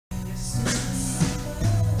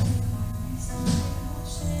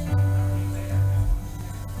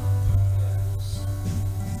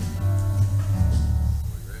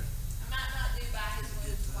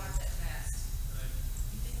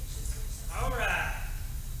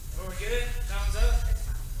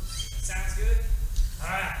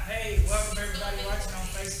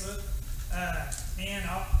and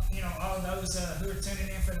all, all of those who are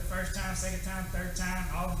tuning in for the first time, second time, third time,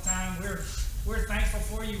 all the time. We're thankful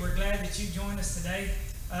for you. We're glad that you joined us today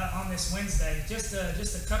on this Wednesday. Just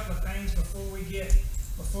a couple of things before we get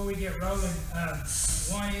rolling.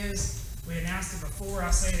 One is, we announced it before.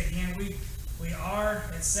 I'll say it again. We are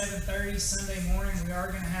at 7:30 Sunday morning. We are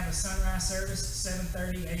going to have a sunrise service,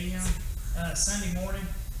 7:30 a.m. Sunday morning.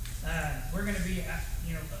 We're going to be,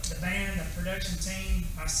 the band, the production team,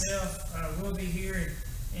 myself, will be here,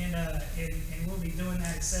 and we'll be doing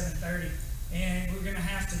that at 7:30. And we're going to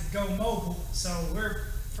have to go mobile, so we're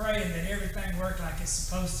praying that everything worked like it's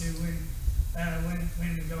supposed to when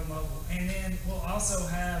we go mobile. And then we'll also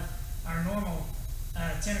have our normal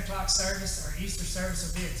 10 o'clock service. Our Easter service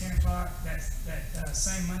will be at 10 o'clock. That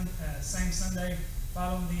same Sunday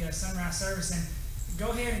following the sunrise service. And go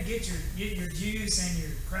ahead and get your juice and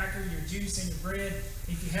your cracker, your juice and your bread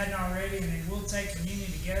if you hadn't already, and then we'll take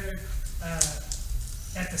communion together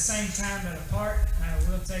at the same time but apart.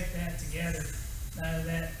 We'll take that together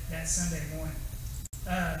that Sunday morning.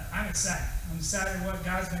 I'm excited. I'm excited what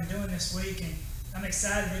God's been doing this week, and I'm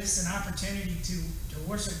excited that it's an opportunity to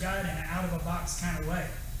worship God in an out-of-a-box kind of way.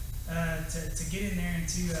 To get in there and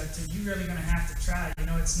to you really going to have to try.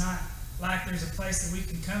 It's not like there's a place that we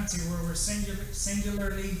can come to where we're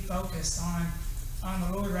singularly focused on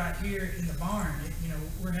the Lord right here in the barn.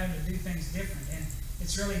 We're having to do things different, and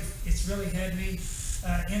it's really had me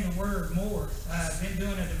in the Word more. I've been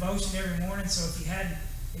doing a devotion every morning, so if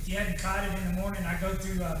you hadn't caught it in the morning, I go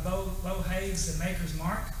through Bo Haig's The Maker's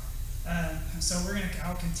Mark. So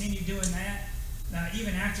I'll continue doing that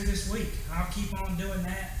even after this week. I'll keep on doing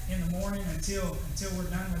that in the morning until we're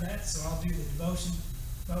done with that. So I'll do the devotion,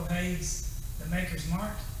 Bo Haig's The Maker's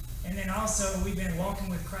Mark, and then also we've been walking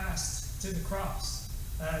with Christ to the cross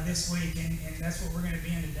this week, and that's what we're going to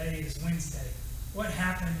be in today. Is Wednesday. What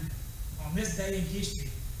happened on this day in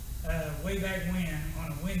history, way back when,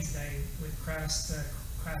 on a Wednesday with Christ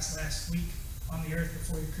last week on the earth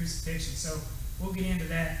before the crucifixion. So we'll get into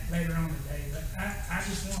that later on today. But I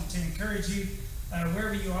just want to encourage you,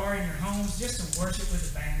 wherever you are in your homes, just to worship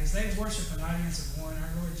with the band as they worship an audience of one,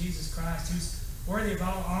 our Lord Jesus Christ, who's worthy of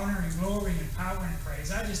all honor and glory and power and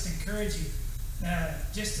praise. I just encourage you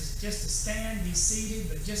just to stand, be seated,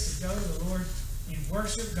 but just to go to the Lord in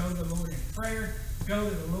worship, go to the Lord in prayer, go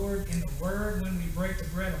to the Lord in the Word when we break the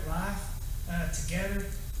bread of life together.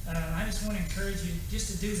 I just want to encourage you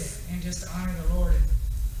just to do that and just to honor the Lord.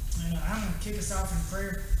 And I'm going to kick us off in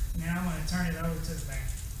prayer, and then I'm going to turn it over to the band.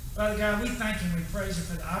 Father God, we thank you and we praise you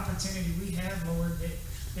for the opportunity we have, Lord,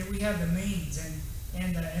 that we have the means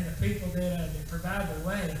and the people that provide the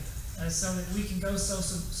way so that we can go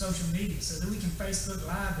social media, so that we can Facebook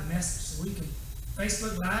Live the message, so we can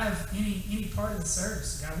Facebook Live any part of the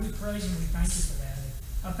service. God, we praise you and we thank you for that. And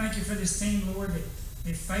I thank you for this team, Lord,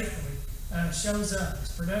 that faithfully shows up.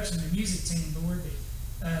 This production, the music team, Lord,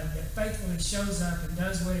 that faithfully shows up and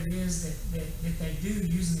does what it is that they do,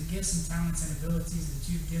 using the gifts and talents and abilities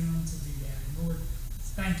that you've given them to do that. And Lord,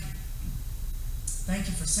 thank you. Thank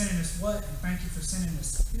you for sending us what, and thank you for sending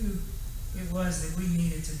us who it was that we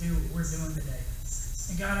needed to do what we're doing today.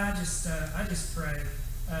 And God, I just pray,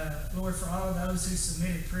 Lord, for all of those who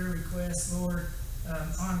submitted prayer requests, Lord,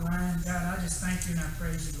 online. God, I just thank you and I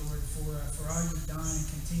praise you, Lord, for all you've done and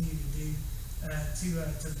continue to do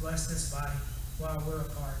to bless this body while we're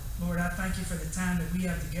apart. Lord, I thank you for the time that we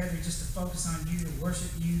have together just to focus on you, to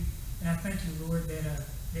worship you. And I thank you, Lord,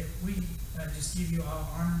 that we just give you all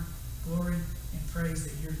honor, glory, and praise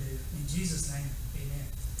that you're due. In Jesus' name, amen.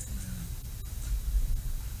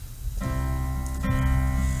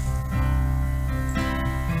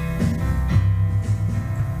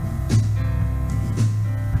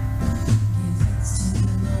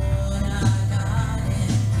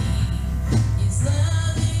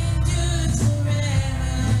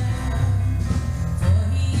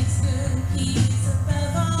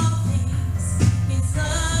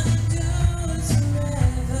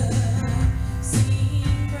 Forever,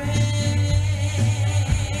 sing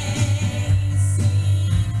praise.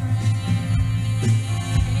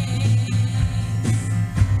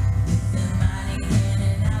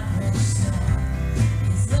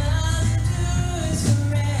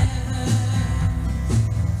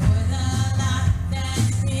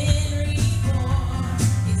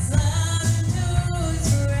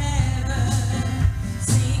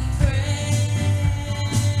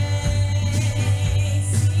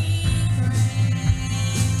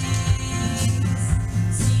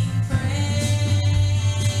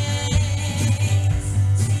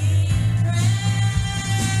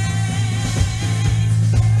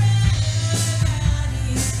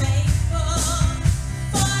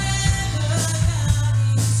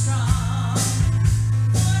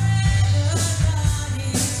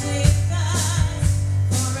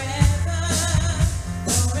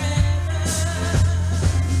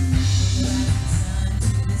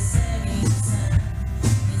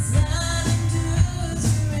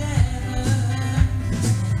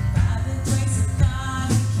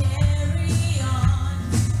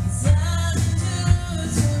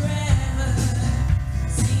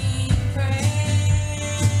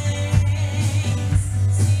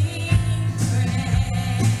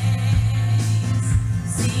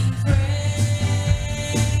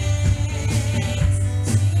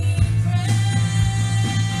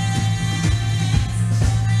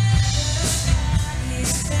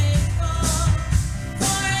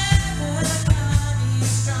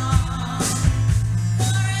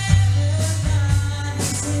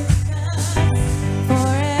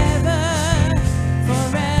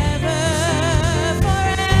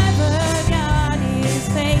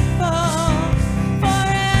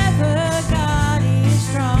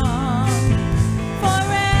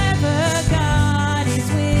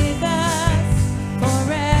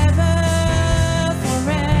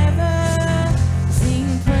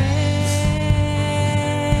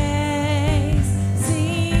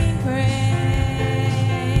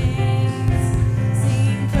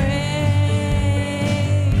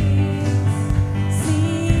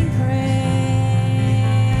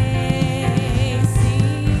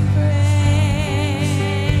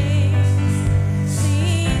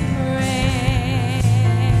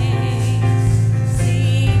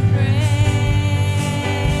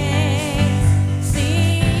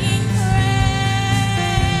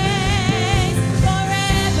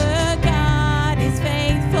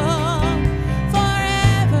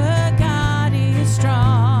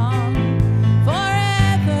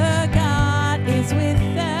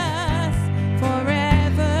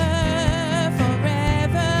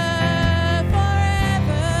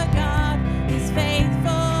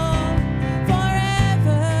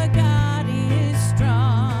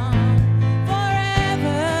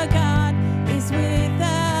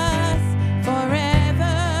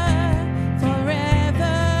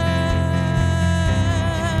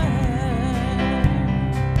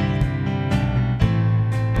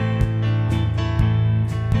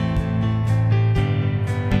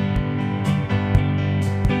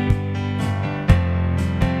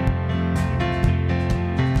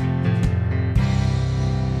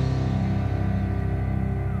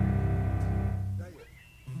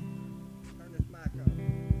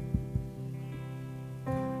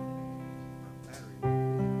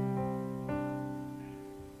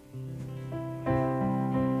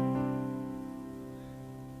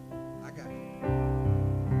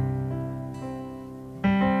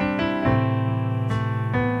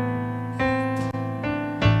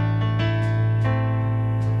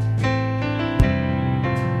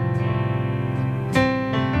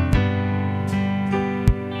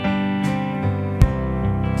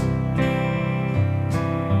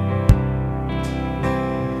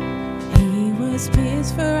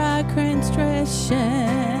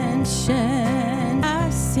 transgression,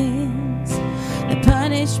 our sins. The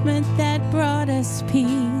punishment that brought us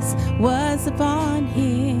peace was upon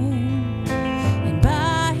him, and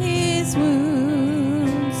by his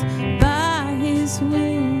wounds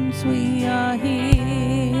we are healed.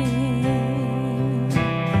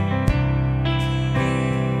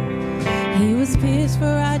 He was pierced for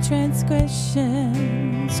our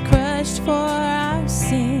transgressions, crushed for our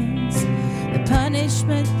sins. The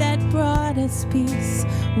punishment that brought us peace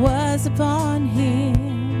was upon him,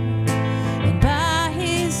 and by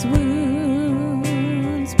his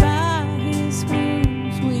wounds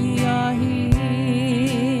we are healed.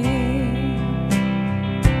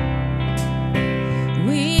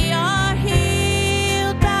 We are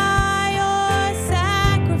healed by your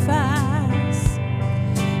sacrifice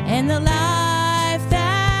and the life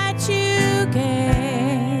that you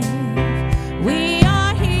gave. We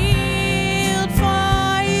are healed,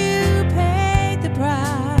 for you paid the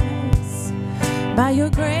price. By your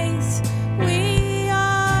grace we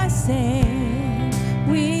are saved.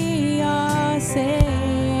 We are saved.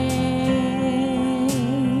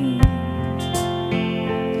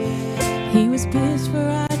 He was pierced for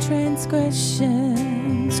our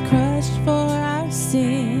transgressions, crushed for our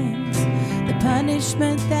sins. The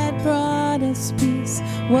punishment that brought us peace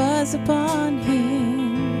was upon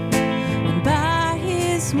him, and by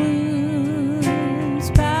his wounds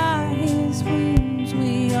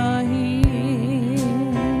we are healed.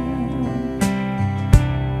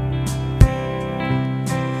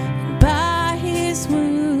 And by his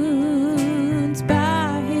wounds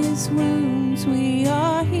we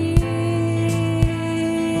are healed.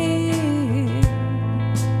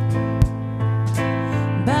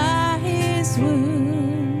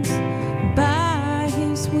 By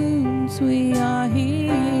his wounds we are healed.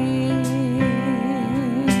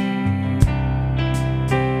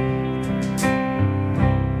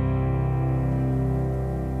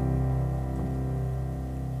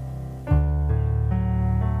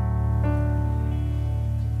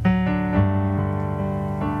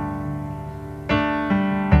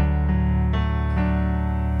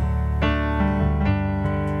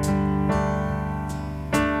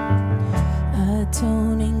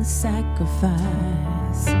 Atoning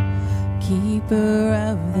sacrifice, keeper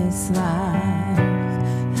of this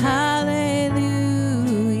life. Hallelujah,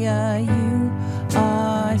 you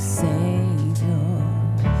are Savior,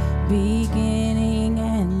 beginning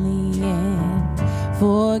and the end,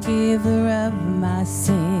 forgiver of my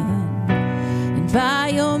sin. And by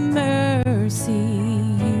your mercy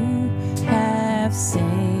you have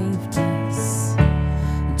saved us.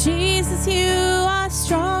 Jesus, you are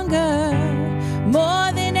stronger,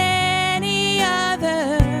 more than any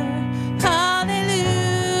other.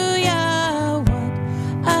 Hallelujah, what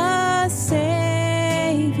a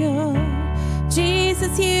Savior.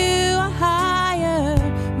 Jesus, you are higher,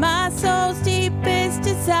 my soul's deepest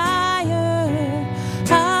desire.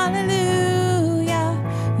 Hallelujah,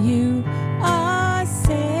 you are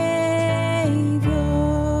Savior.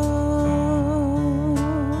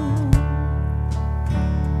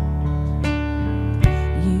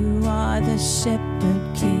 You are the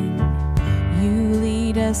Shepherd King, you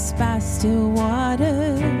lead us by still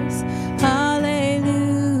waters.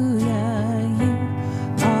 Hallelujah, you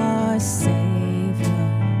are Savior.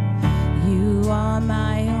 You are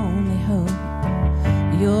my only hope,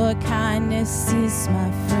 your kindness is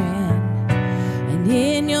my friend, and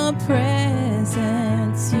in your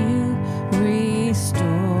presence you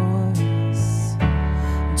restore us.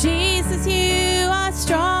 Jesus, you are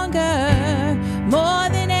stronger, more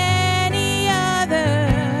than any other.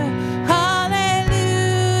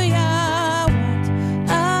 Hallelujah, what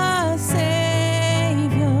a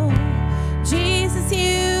Savior. Jesus,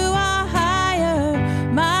 you are higher,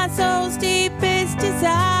 my soul's deepest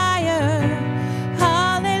desire.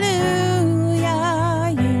 Hallelujah,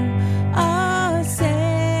 you are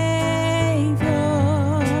Savior.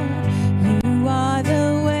 You are the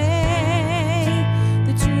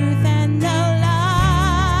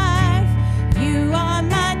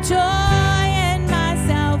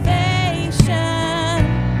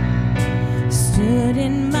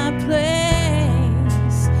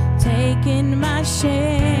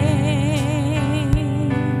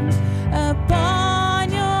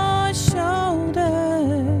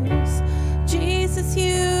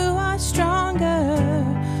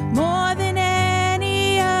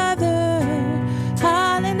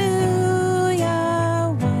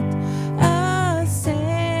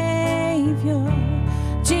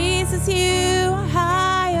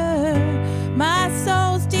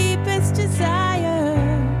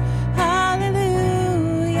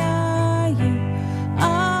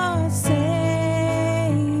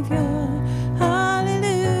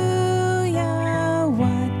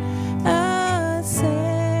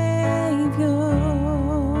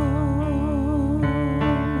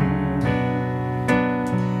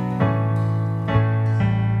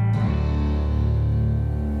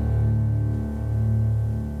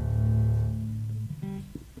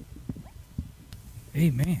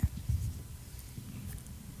Amen.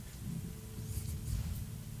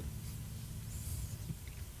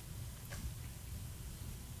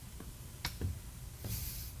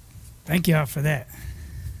 Thank y'all for that.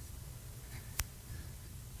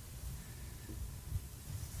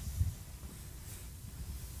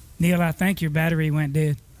 Neil, I think your battery went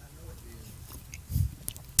dead.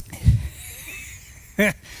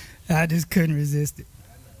 I just couldn't resist it.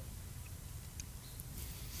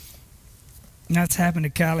 That's happened to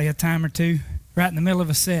Kylie a time or two, right in the middle of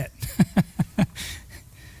a set.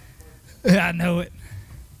 I know it.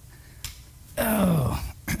 Oh.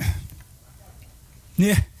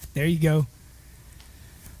 Yeah, there you go.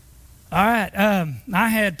 All right, I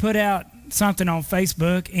had put out something on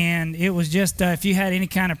Facebook, and it was just if you had any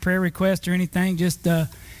kind of prayer request or anything, just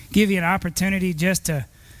give you an opportunity just to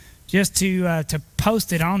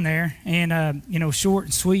post it on there, and you know, short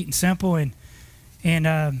and sweet and simple, and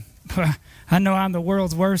I know I'm the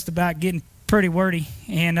world's worst about getting pretty wordy,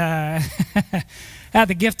 and I have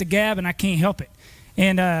the gift of gab, and I can't help it,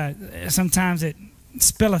 and sometimes it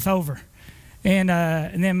spilleth over, and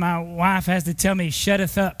then my wife has to tell me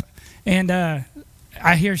shutteth up, and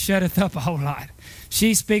I hear shutteth up a whole lot.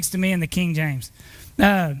 She speaks to me in the King James.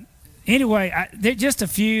 Anyway, there's just a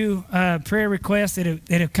few prayer requests that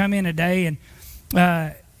have come in today, and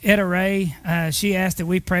Etta Ray, she asked that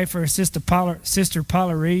we pray for her Sister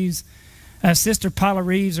Paula Reeves. Sister Paula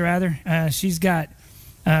Reeves, rather. She's got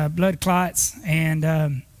blood clots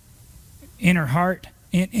and in her heart,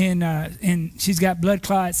 and she's got blood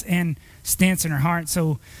clots and stents in her heart.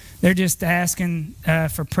 So they're just asking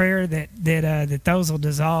for prayer that those will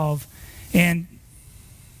dissolve, and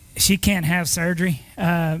she can't have surgery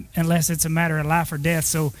unless it's a matter of life or death.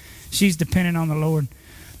 So she's dependent on the Lord.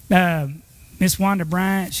 Miss Wanda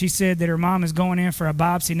Bryant, she said that her mom is going in for a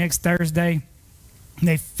biopsy next Thursday.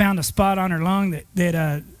 They found a spot on her lung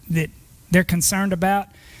that they're concerned about,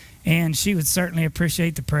 and she would certainly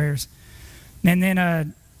appreciate the prayers. And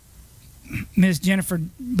then Miss Jennifer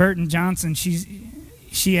Burton Johnson,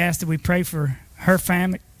 she asked that we pray for her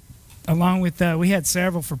family, along with we had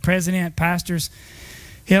several for president, pastors,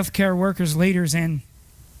 healthcare workers, leaders, and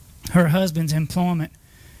her husband's employment.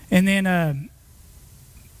 And then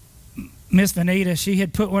Miss Vanita, she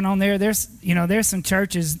had put one on there. There's some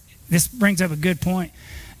churches. This brings up a good point.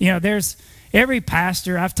 You know, there's every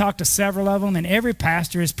pastor, I've talked to several of them, and every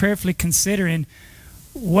pastor is prayerfully considering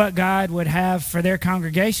what God would have for their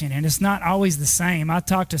congregation, and it's not always the same. I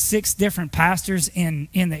talked to 6 different pastors in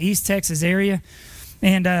the East Texas area,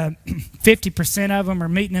 and 50% of them are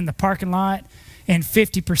meeting in the parking lot, and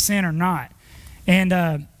 50% are not.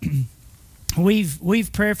 And we've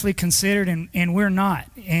prayerfully considered, and we're not.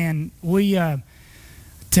 And we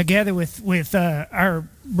together with our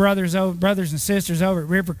brothers and sisters over at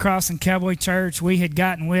River Crossing Cowboy Church, we had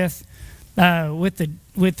gotten with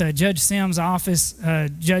Judge Sims' office.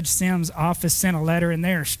 Judge Sims' office sent a letter, and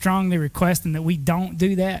they are strongly requesting that we don't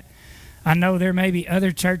do that. I know there may be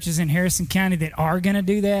other churches in Harrison County that are going to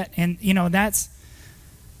do that, and you know that's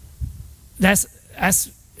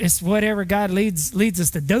it's whatever God leads us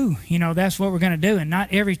to do. You know, that's what we're going to do, and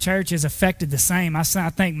not every church is affected the same. I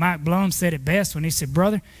think Mike Blum said it best when he said,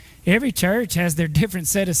 "Brother, every church has their different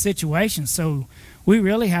set of situations, so we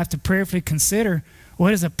really have to prayerfully consider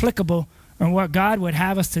what is applicable or what God would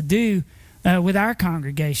have us to do with our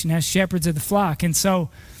congregation as shepherds of the flock." And so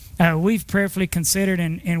we've prayerfully considered,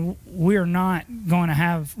 and we're not going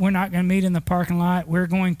to meet in the parking lot. We're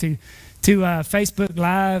going to Facebook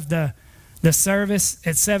Live the service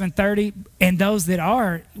at 7:30, and those that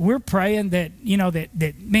are, we're praying that, you know,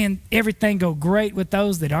 that man, everything go great with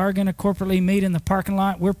those that are going to corporately meet in the parking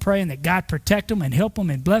lot. We're praying that God protect them and help them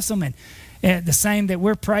and bless them, and the same that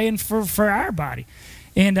we're praying for our body.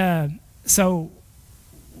 And so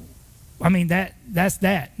I mean, that's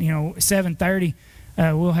that. You know, 7:30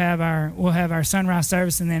 we'll have our sunrise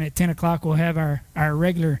service, and then at 10 o'clock we'll have our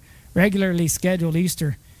regularly scheduled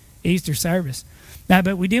Easter service.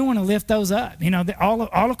 But we do want to lift those up. You know,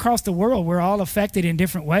 all across the world, we're all affected in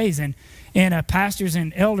different ways, and pastors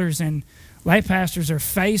and elders and lay pastors are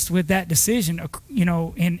faced with that decision. You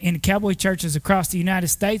know, in cowboy churches across the United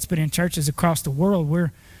States, but in churches across the world,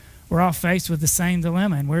 we're all faced with the same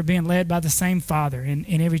dilemma, and we're being led by the same Father. And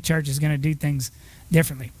every church is going to do things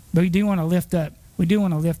differently. But we do want to lift up. We do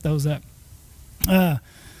want to lift those up.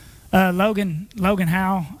 Logan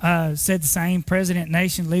Howe said the same. President,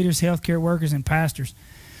 nation, leaders, healthcare workers, and pastors.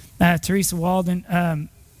 Teresa Walden,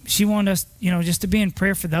 she wanted us, you know, just to be in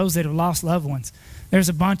prayer for those that have lost loved ones. There's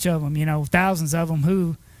a bunch of them, you know, thousands of them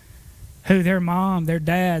who their mom, their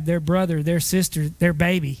dad, their brother, their sister, their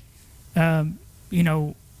baby, you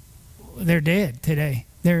know, they're dead today.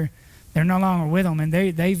 They're no longer with them, and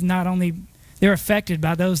they're affected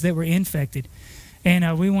by those that were infected.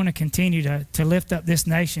 And we want to continue to lift up this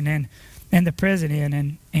nation and the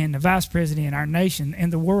president and the vice president, our nation,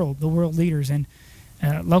 and the world leaders, and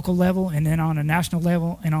local level, and then on a national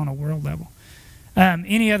level and on a world level.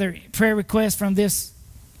 Any other prayer requests from this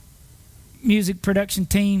music production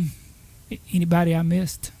team? Anybody I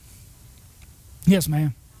missed? Yes,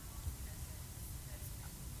 ma'am.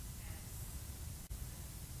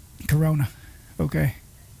 Corona. Okay.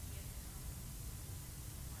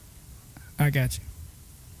 I got you.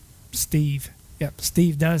 Steve. Yep,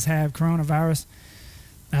 Steve does have coronavirus.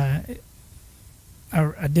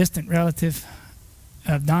 A distant relative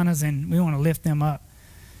of Donna's, and we want to lift them up,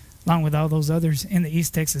 along with all those others in the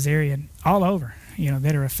East Texas area and all over,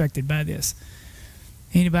 that are affected by this.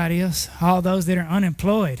 Anybody else? All those that are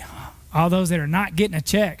unemployed, all those that are not getting a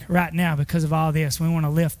check right now because of all this, we want to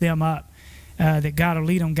lift them up, that God will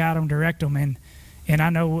lead them, guide them, direct them. And I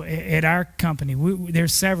know at our company,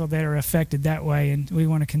 there's several that are affected that way, and we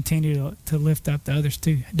want to continue to lift up the others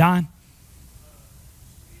too. Don?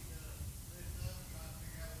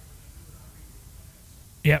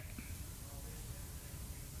 Yep.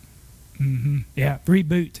 Yeah,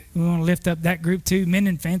 Reboot. We want to lift up that group too.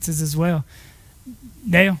 Mending Fences as well.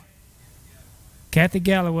 Dale? Kathy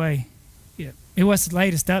Galloway. Yep. What's the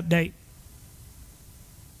latest update?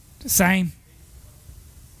 Same?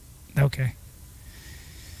 Okay.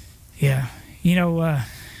 Yeah.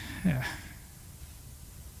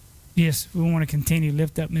 Yes, we want to continue to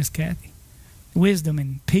lift up Miss Kathy. Wisdom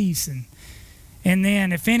and peace. And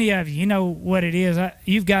then if any of you know what it is,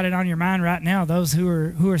 you've got it on your mind right now, those who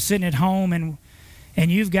are sitting at home and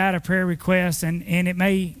you've got a prayer request, and it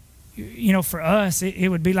may, for us, it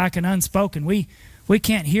would be like an unspoken. We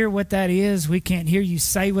can't hear what that is. We can't hear you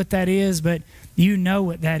say what that is, but you know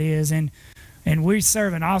what that is. And we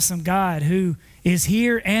serve an awesome God who is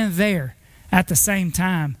here and there at the same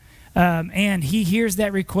time. And he hears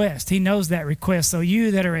that request. He knows that request. So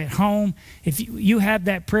you that are at home, if you have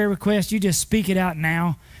that prayer request, you just speak it out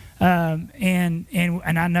now. And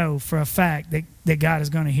I know for a fact that God is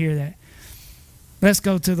going to hear that. Let's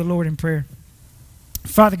go to the Lord in prayer.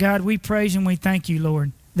 Father God, we praise you and we thank you,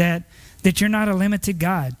 Lord, that you're not a limited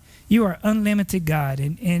God. You are unlimited God,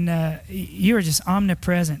 and you are just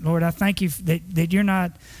omnipresent, Lord. I thank you that you're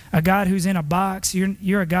not a God who's in a box.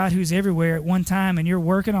 You're a God who's everywhere at one time, and you're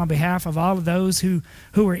working on behalf of all of those who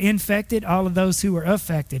are infected, all of those who are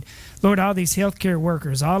affected. Lord, all these healthcare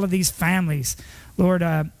workers, all of these families, Lord,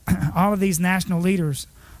 all of these national leaders,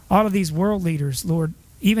 all of these world leaders, Lord,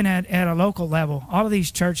 even at a local level, all of these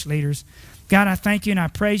church leaders. God, I thank you and I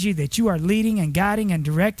praise you that you are leading and guiding and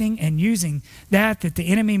directing and using that the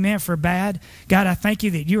enemy meant for bad. God, I thank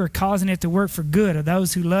you that you are causing it to work for good of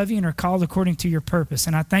those who love you and are called according to your purpose.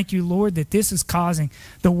 And I thank you, Lord, that this is causing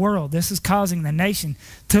the world, this is causing the nation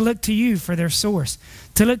to look to you for their source,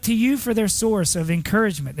 to look to you for their source of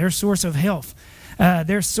encouragement, their source of health,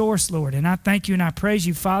 their source, Lord. And I thank you and I praise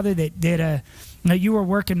you, Father, that you are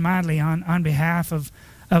working mightily on behalf of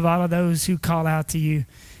all of those who call out to you.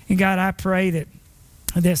 And God, I pray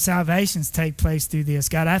that salvations take place through this.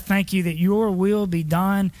 God, I thank you that your will be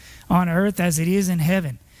done on earth as it is in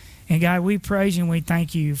heaven. And God, we praise you and we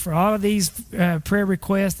thank you for all of these prayer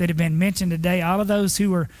requests that have been mentioned today. All of those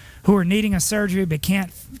who are needing a surgery but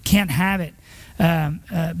can't have it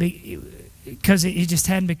because it just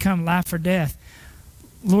hadn't become life or death.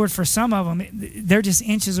 Lord, for some of them, they're just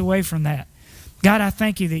inches away from that. God, I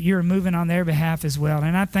thank you that you're moving on their behalf as well.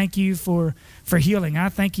 And I thank you for healing. I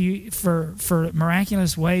thank you for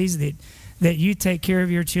miraculous ways that you take care of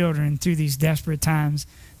your children through these desperate times,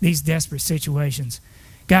 these desperate situations.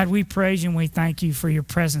 God, we praise you and we thank you for your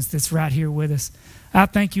presence that's right here with us. I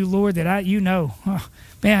thank you, Lord, that man,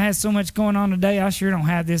 I had so much going on today, I sure don't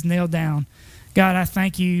have this nailed down. God, I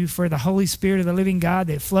thank you for the Holy Spirit of the living God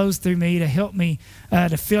that flows through me to help me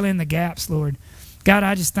to fill in the gaps, Lord. God,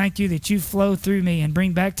 I just thank you that you flow through me and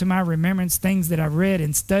bring back to my remembrance things that I've read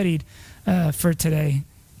and studied for today.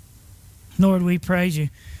 Lord, we praise you.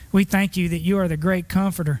 We thank you that you are the great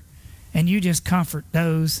comforter, and you just comfort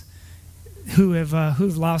those who've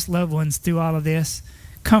lost loved ones through all of this.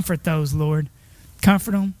 Comfort those, Lord.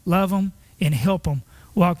 Comfort them, love them, and help them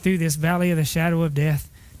walk through this valley of the shadow of death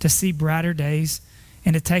to see brighter days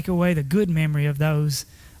and to take away the good memory of those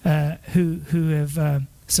who have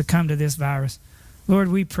succumbed to this virus. Lord,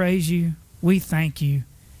 we praise you. We thank you.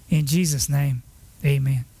 In Jesus' name,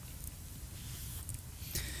 amen.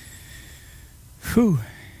 Whew.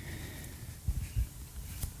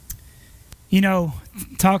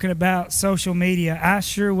 Talking about social media, I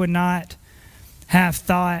sure would not have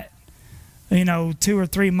thought 2 or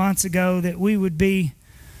 3 months ago that we would be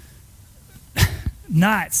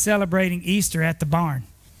not celebrating Easter at the barn.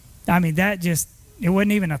 I mean, it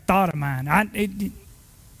wasn't even a thought of mine.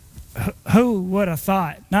 Who would have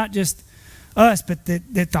thought, not just us, but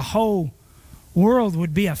that the whole world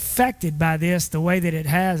would be affected by this the way that it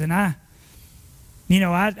has. And I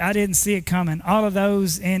didn't see it coming. All of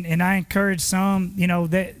those, and I encourage some,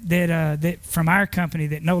 that from our company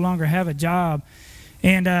that no longer have a job,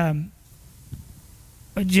 and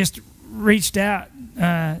just reached out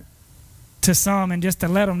to some and just to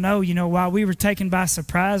let them know, while we were taken by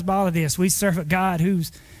surprise by all of this, we serve a God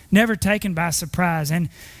who's never taken by surprise. And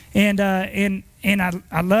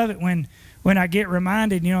I love it when I get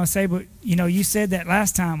reminded, I say, but you said that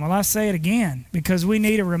last time. Well, I say it again, because we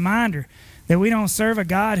need a reminder that we don't serve a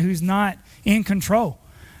God who's not in control.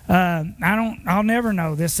 I'll never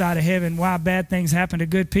know this side of heaven why bad things happen to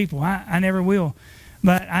good people. I never will.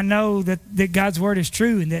 But I know that God's word is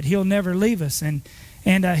true, and that he'll never leave us, and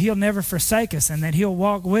he'll never forsake us, and that he'll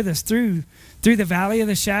walk with us through the valley of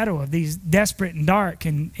the shadow of these desperate and dark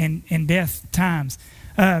and death times.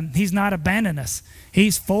 He's not abandoned us.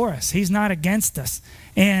 He's for us. He's not against us.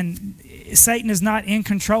 And Satan is not in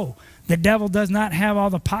control. The devil does not have all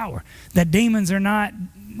the power. The demons are not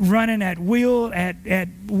running at will,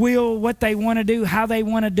 what they want to do, how they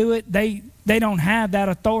want to do it. They don't have that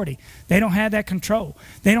authority. They don't have that control.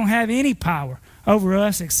 They don't have any power over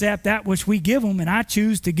us except that which we give them, and I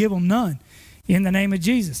choose to give them none in the name of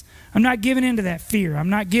Jesus. I'm not giving in to that fear. I'm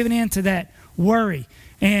not giving in to that worry.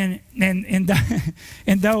 And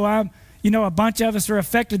though I'm, a bunch of us are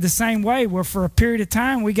affected the same way, where for a period of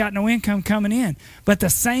time we got no income coming in. But the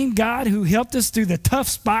same God who helped us through the tough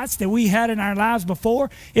spots that we had in our lives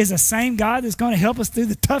before is the same God that's going to help us through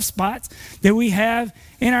the tough spots that we have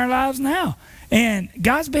in our lives now. And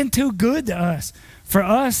God's been too good to us, for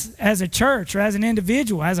us as a church or as an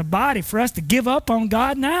individual, as a body, for us to give up on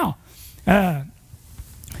God now.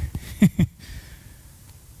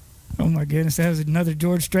 Oh my goodness, that was another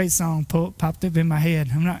George Strait song popped up in my head.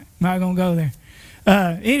 I'm not going to go there.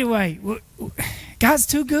 Anyway, God's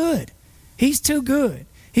too good. He's too good.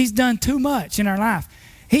 He's done too much in our life.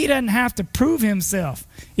 He doesn't have to prove himself,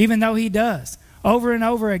 even though he does, over and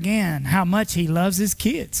over again, how much he loves his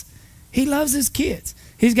kids. He loves his kids.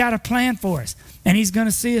 He's got a plan for us, and he's going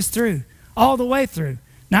to see us through, all the way through,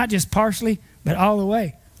 not just partially, but all the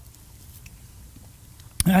way.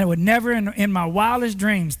 I would never in my wildest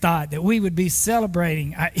dreams thought that we would be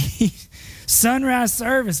celebrating sunrise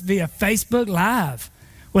service via Facebook Live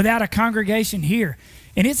without a congregation here.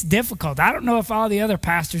 And it's difficult. I don't know if all the other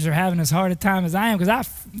pastors are having as hard a time as I am, because I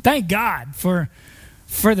thank God for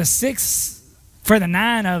the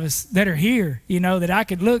 9 of us that are here, that I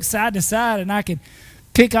could look side to side and I could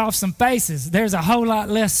pick off some faces. There's a whole lot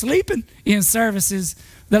less sleeping in services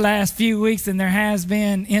the last few weeks than there has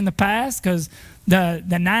been in the past, because the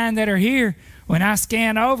 9 that are here, when I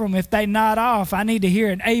scan over them, if they nod off, I need to hear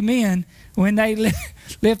an amen when they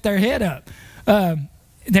lift their head up.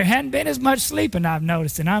 There hadn't been as much sleeping, I've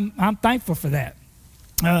noticed, and I'm thankful for that.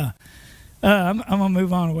 I'm going to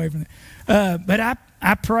move on away from that. But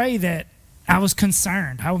I pray that I was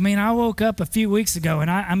concerned. I mean, I woke up a few weeks ago,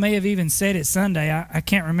 and I may have even said it Sunday. I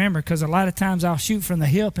can't remember, because a lot of times I'll shoot from the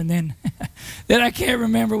hip, and then I can't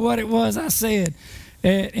remember what it was I said.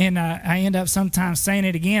 And I end up sometimes saying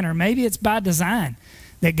it again, or maybe it's by design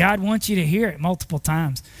that God wants you to hear it multiple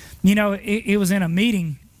times. It was in a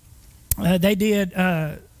meeting. They did,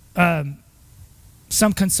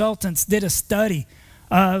 some consultants did a study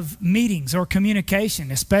of meetings or communication,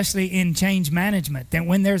 especially in change management, that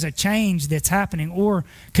when there's a change that's happening or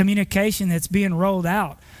communication that's being rolled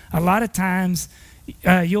out, a lot of times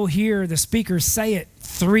you'll hear the speakers say it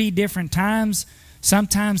 3 different times,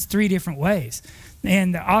 sometimes 3 different ways.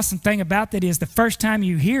 And the awesome thing about that is the first time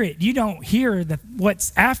you hear it, you don't hear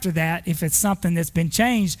what's after that if it's something that's been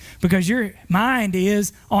changed, because your mind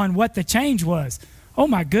is on what the change was. Oh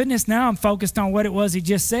my goodness, now I'm focused on what it was he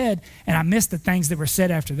just said, and I missed the things that were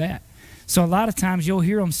said after that. So a lot of times you'll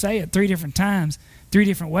hear them say it 3 different times, 3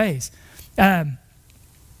 different ways. But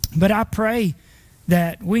I pray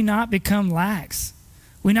that we not become lax.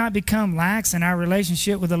 We not become lax in our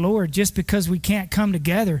relationship with the Lord just because we can't come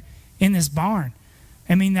together in this barn.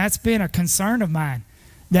 I mean, that's been a concern of mine.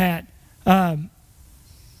 That, and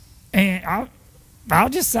I'll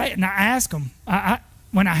just say it, and I ask them.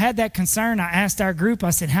 When I had that concern, I asked our group, I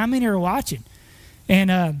said, how many are watching?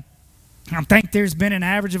 And I think there's been an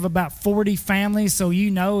average of about 40 families. So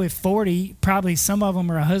if 40, probably some of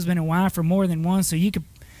them are a husband and wife or more than one. So you could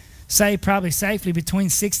say probably safely between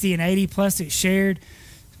 60 and 80, plus it's shared,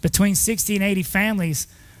 between 60 and 80 families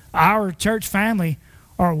our church family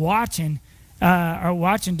are watching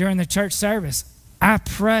during the church service. I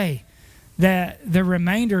pray that the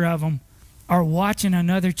remainder of them are watching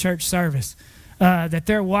another church service, that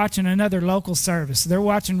they're watching another local service. They're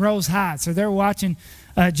watching Rose Heights, or they're watching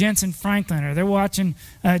Jensen Franklin, or they're watching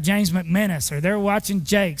James McMinnis, or they're watching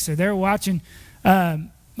Jake's, or they're watching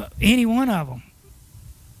any one of them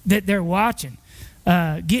that they're watching,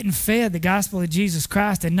 getting fed the gospel of Jesus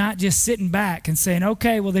Christ, and not just sitting back and saying,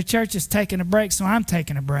 okay, well, the church is taking a break, so I'm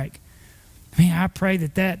taking a break. I mean, I pray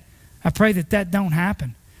that don't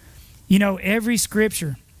happen. You know, every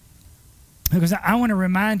scripture, because I want to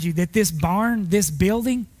remind you that this barn, this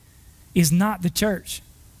building, is not the church.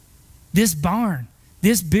 This barn,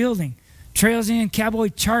 this building, Trails Inn Cowboy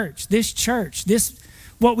Church, this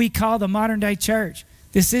what we call the modern day church,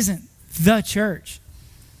 this isn't the church.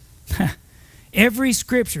 Every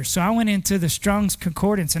scripture, so I went into the Strong's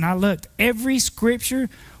Concordance and I looked, every scripture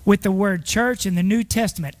with the word church in the New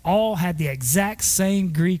Testament all had the exact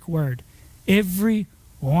same Greek word. Every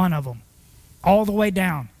one of them, all the way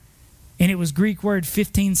down. And it was Greek word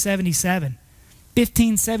 1577.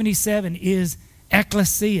 1577 is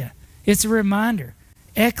ecclesia. It's a reminder.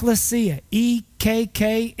 Ecclesia, E-K-K-L-E-S-I-A.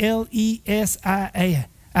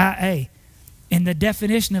 And the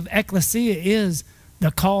definition of ecclesia is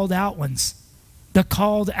the called out ones. The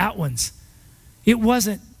called out ones. It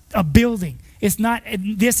wasn't a building. It's not,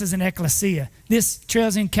 this is an ecclesia. This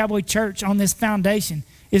Trails Inn Cowboy Church on this foundation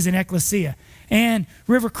is an ecclesia. And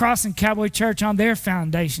River Crossing Cowboy Church on their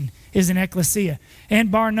foundation is an ecclesia.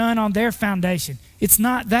 And Bar None on their foundation. It's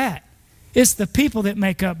not that. It's the people that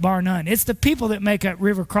make up Bar None. It's the people that make up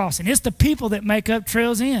River Crossing. It's the people that make up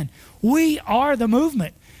Trails Inn. We are the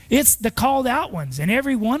movement. It's the called out ones. And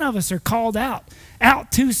every one of us are called out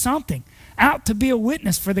to something. Out to be a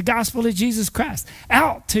witness for the gospel of Jesus Christ.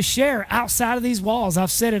 Out to share outside of these walls. I've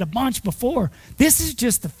said it a bunch before. This is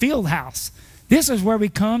just the field house. This is where we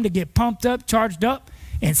come to get pumped up, charged up,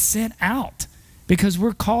 and sent out. Because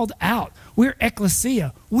we're called out. We're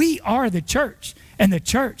ecclesia. We are the church. And the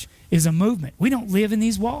church is a movement. We don't live in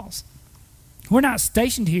these walls. We're not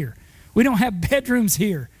stationed here. We don't have bedrooms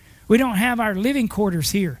here. We don't have our living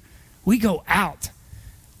quarters here. We go out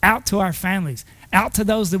to our families, out to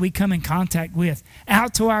those that we come in contact with,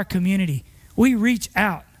 out to our community. We reach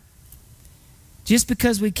out. Just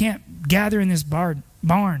because we can't gather in this barn,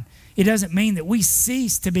 it doesn't mean that we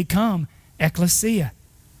cease to become ecclesia.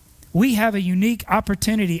 We have a unique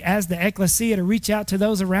opportunity as the ecclesia to reach out to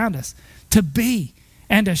those around us, to be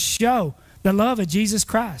and to show the love of Jesus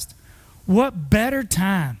Christ. What better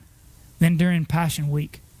time than during Passion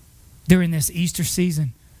Week, during this Easter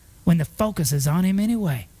season, when the focus is on Him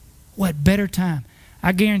anyway? What better time?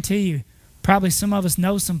 I guarantee you, probably some of us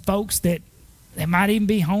know some folks that they might even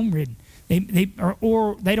be home-ridden.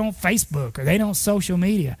 Or they don't Facebook, or they don't social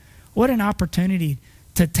media. What an opportunity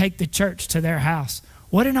to take the church to their house.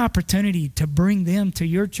 What an opportunity to bring them to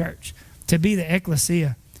your church, to be the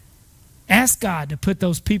ecclesia. Ask God to put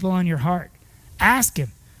those people on your heart. Ask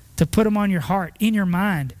Him to put them on your heart, in your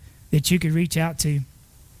mind, that you could reach out to.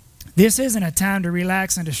 This isn't a time to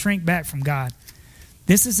relax and to shrink back from God.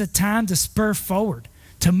 This is a time to spur forward,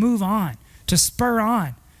 to move on, to spur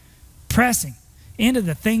on, pressing into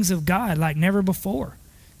the things of God like never before,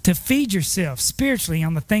 to feed yourself spiritually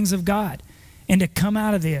on the things of God, and to come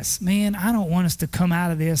out of this. Man, I don't want us to come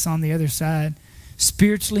out of this on the other side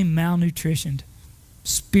spiritually malnutritioned.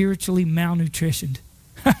 Spiritually malnutritioned.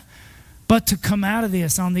 But to come out of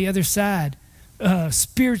this on the other side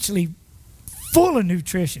spiritually full of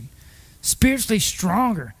nutrition, spiritually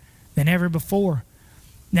stronger than ever before.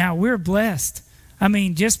 Now, we're blessed. I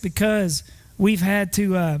mean, just because we've had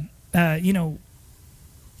to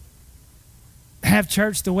have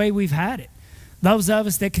church the way we've had it, those of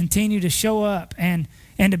us that continue to show up and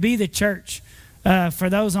to be the church, for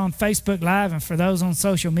those on Facebook Live and for those on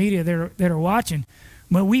social media that are watching,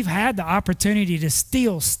 well, we've had the opportunity to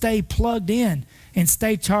still stay plugged in and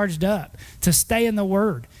stay charged up, to stay in the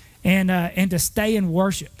Word, and to stay in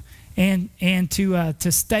worship, and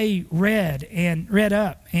to stay read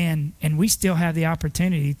up, and we still have the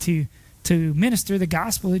opportunity to minister the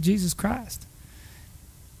gospel of Jesus Christ.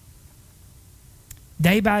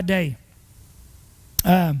 Day by day.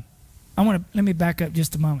 Let me back up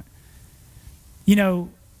just a moment. You know,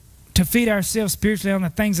 to feed ourselves spiritually on the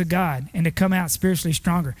things of God and to come out spiritually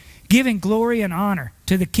stronger. Giving glory and honor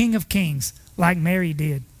to the King of Kings like Mary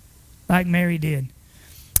did. Like Mary did.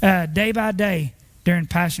 Day by day during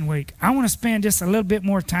Passion Week. I want to spend just a little bit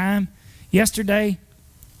more time. Yesterday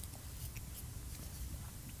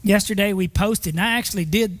we posted, and I actually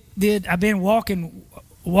did I've been walking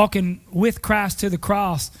walking with Christ to the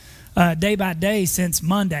cross day by day since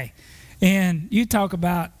Monday. And you talk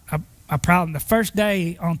about a problem. The first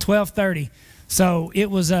day on 12:30, so it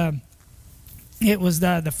was the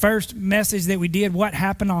first message that we did, what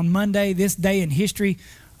happened on Monday, this day in history,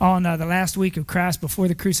 on the last week of Christ before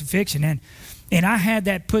the crucifixion. And I had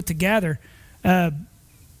that put together, Curse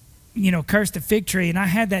the Fig Tree, and I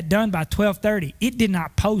had that done by 12:30. It did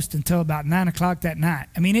not post until about 9 o'clock that night.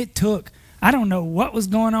 I mean, it took, I don't know what was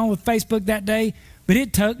going on with Facebook that day, but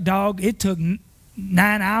it took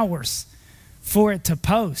 9 hours for it to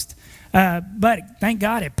post. But thank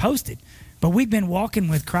God it posted. But we've been walking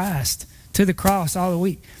with Christ to the cross all the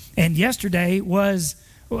week. And yesterday was,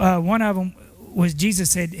 one of them was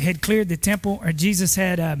Jesus had cleared the temple, or Jesus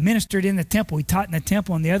had ministered in the temple. He taught in the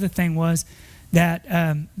temple. And the other thing was that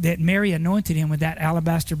Mary anointed him with that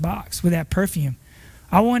alabaster box, with that perfume.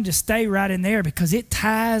 I wanted to stay right in there because it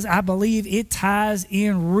ties, I believe it ties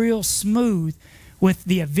in real smooth with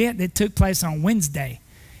the event that took place on Wednesday.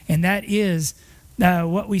 And that is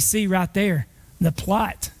what we see right there, the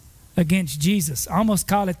plot against Jesus. I almost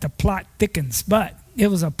call it the plot thickens, but it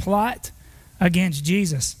was a plot against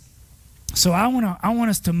Jesus. So I want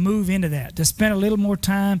us to move into that, to spend a little more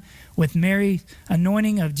time with Mary's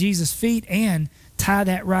anointing of Jesus' feet and tie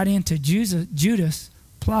that right into Judas'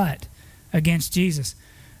 plot against Jesus.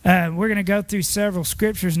 We're going to go through several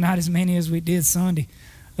scriptures, not as many as we did Sunday.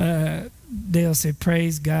 Dale said,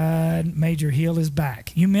 praise God, Major Hill is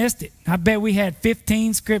back. You missed it. I bet we had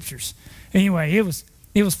 15 scriptures. Anyway, it was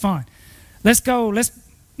fun. Let's go.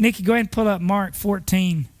 Nikki, go ahead and pull up Mark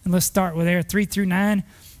 14, and let's start with there, 3 through 9.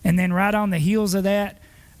 And then right on the heels of that,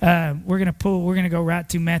 we're going to go right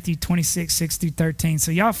to Matthew 26, 6 through 13.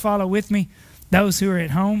 So y'all follow with me, those who are at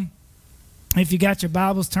home. If you got your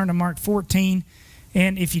Bibles, turn to Mark 14.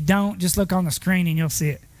 And if you don't, just look on the screen and you'll see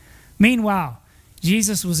it. Meanwhile,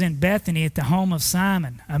 Jesus was in Bethany at the home of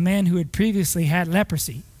Simon, a man who had previously had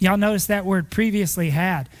leprosy. Y'all notice that word, previously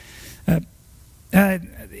had.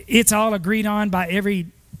 It's all agreed on by every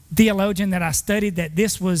theologian that I studied that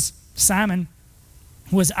this was Simon,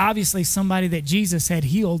 was obviously somebody that Jesus had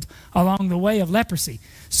healed along the way of leprosy.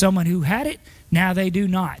 Someone who had it, now they do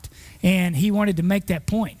not. And he wanted to make that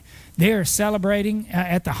point. They are celebrating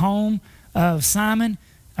at the home of Simon,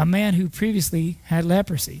 a man who previously had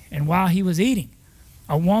leprosy. And while he was eating,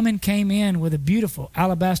 a woman came in with a beautiful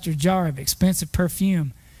alabaster jar of expensive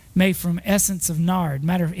perfume made from essence of nard.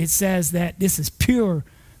 It says that this is pure,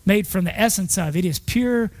 made from the essence of. It is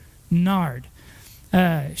pure nard.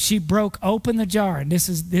 She broke open the jar, and this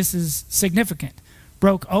is significant.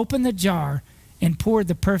 Broke open the jar and poured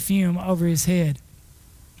the perfume over his head.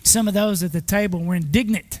 Some of those at the table were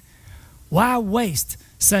indignant. Why waste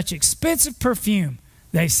such expensive perfume?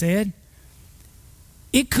 They said.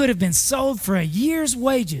 It could have been sold for a year's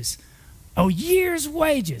wages. A year's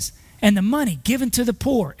wages. And the money given to the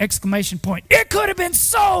poor! Exclamation point. It could have been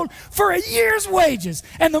sold for a year's wages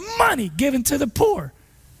and the money given to the poor.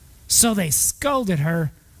 So they scolded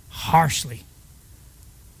her harshly.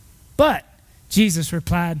 But Jesus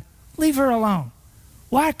replied, leave her alone.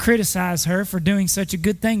 Why criticize her for doing such a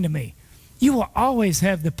good thing to me? You will always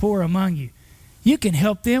have the poor among you. You can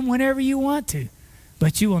help them whenever you want to,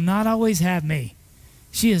 but you will not always have me.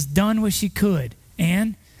 She has done what she could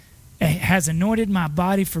and has anointed my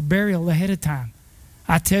body for burial ahead of time.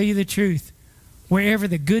 I tell you the truth, wherever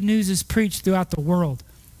the good news is preached throughout the world,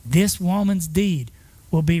 this woman's deed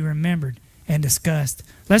will be remembered and discussed.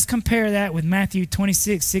 Let's compare that with Matthew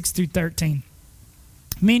 26, 6 through 13.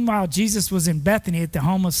 Meanwhile, Jesus was in Bethany at the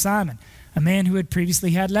home of Simon, a man who had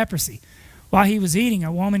previously had leprosy. While he was eating,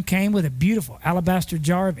 a woman came with a beautiful alabaster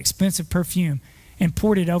jar of expensive perfume and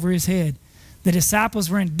poured it over his head. The disciples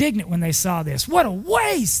were indignant when they saw this. What a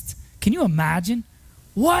waste! Can you imagine?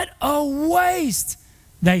 What a waste,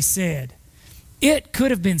 they said. It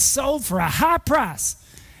could have been sold for a high price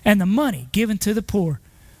and the money given to the poor.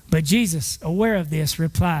 But Jesus, aware of this,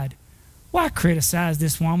 replied, why criticize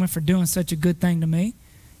this woman for doing such a good thing to me?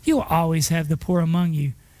 You will always have the poor among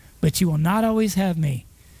you, but you will not always have me.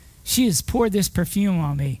 She has poured this perfume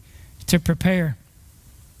on me to prepare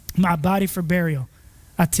my body for burial.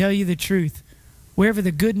 I tell you the truth, wherever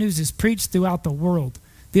the good news is preached throughout the world,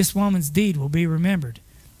 this woman's deed will be remembered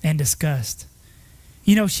and discussed.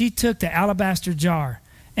 You know, she took the alabaster jar,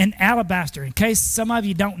 and alabaster, in case some of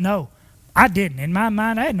you don't know, I didn't. In my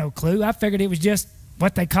mind, I had no clue. I figured it was just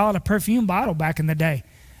what they called a perfume bottle back in the day.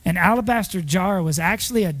 An alabaster jar was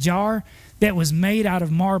actually a jar that was made out of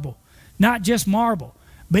marble. Not just marble,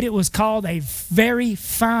 but it was called a very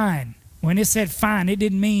fine. When it said fine, it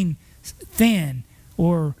didn't mean thin,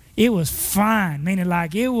 or it was fine, meaning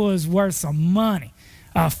like it was worth some money.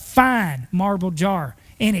 a fine marble jar,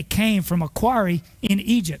 and it came from a quarry in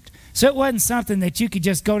Egypt. So it wasn't something that you could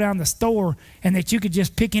just go down the store and that you could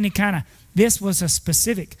just pick any kind of, this was a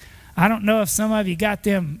specific. I don't know if some of you got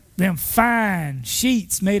them fine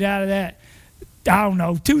sheets made out of that, I don't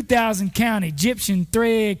know, 2,000 count Egyptian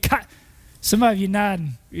thread. Some of you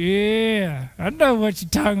nodding. Yeah, I know what you're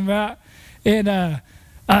talking about. And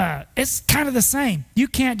it's kind of the same. You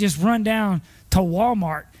can't just run down to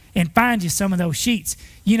Walmart and find you some of those sheets.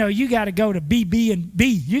 You know, you got to go to BB and B.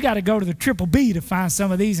 You got to go to the Triple B to find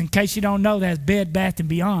some of these. In case you don't know, that's Bed Bath and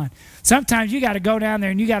Beyond. Sometimes you got to go down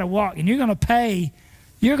there and you got to walk, and you're going to pay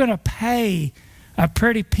a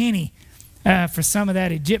pretty penny for some of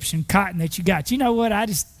that Egyptian cotton that you got. You know what? I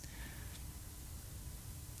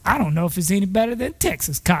don't know if it's any better than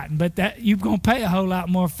Texas cotton, but that you're going to pay a whole lot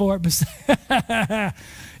more for it.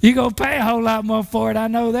 You're going to pay a whole lot more for it. I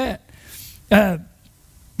know that.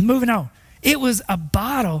 Moving on. It was a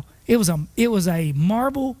bottle. It was a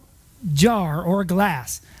marble jar or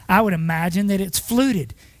glass. I would imagine that it's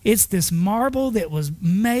fluted. It's this marble that was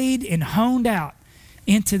made and honed out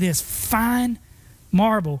into this fine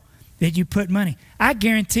marble that you put money. I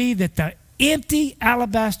guarantee that the empty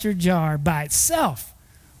alabaster jar by itself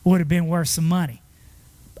would have been worth some money.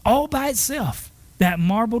 All by itself, that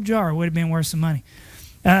marble jar would have been worth some money.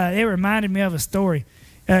 It reminded me of a story.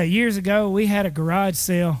 Years ago, we had a garage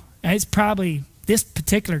sale. This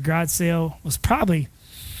particular garage sale was probably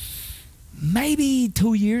maybe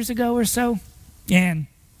 2 years ago or so. And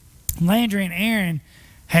Landry and Aaron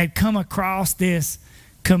had come across this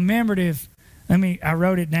commemorative, I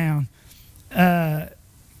wrote it down,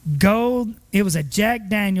 gold, it was a Jack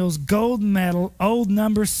Daniels gold medal old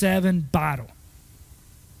number 7 bottle.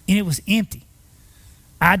 And it was empty.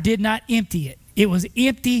 I did not empty it. It was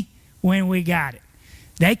empty when we got it.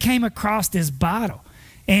 They came across this bottle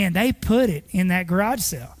and they put it in that garage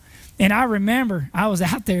sale. And I remember I was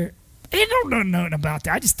out there, I don't know nothing about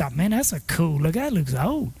that. I just thought, man, that's a cool look. That looks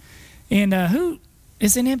old. And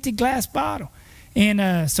it's an empty glass bottle.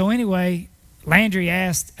 And so anyway, Landry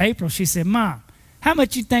asked April, she said, Mom, how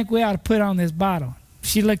much you think we ought to put on this bottle?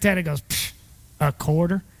 She looked at it and goes, a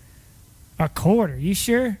quarter? A quarter? You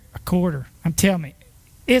sure? A quarter. I'm telling you,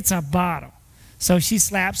 it's a bottle. So she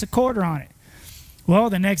slaps a quarter on it.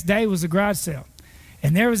 Well, the next day was the garage sale.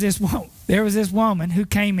 And there was this woman who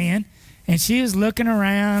came in, and she was looking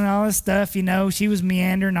around and all this stuff, you know. She was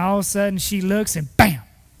meandering. All of a sudden, she looks, and bam!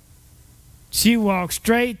 She walked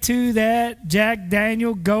straight to that Jack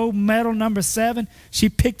Daniel gold medal number 7. She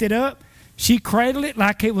picked it up. She cradled it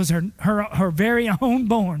like it was her very own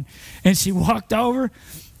born. And she walked over,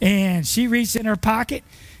 and she reached in her pocket,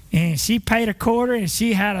 and she paid a quarter, and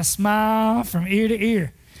she had a smile from ear to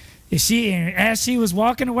ear. And as she was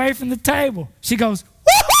walking away from the table, she goes,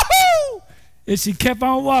 woo-hoo-hoo! And she kept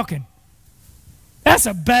on walking. That's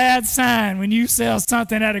a bad sign when you sell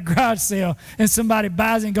something at a garage sale and somebody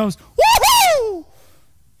buys it and goes, woo-hoo!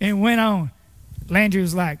 And went on. Landry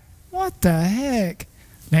was like, what the heck?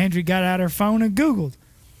 Landry got out her phone and Googled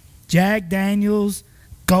Jack Daniels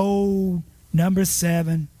gold number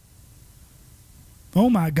 7. Oh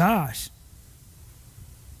my gosh.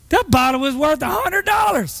 That bottle was worth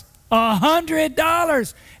 $100.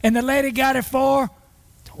 $100. And the lady got it for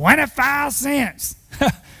 25 cents.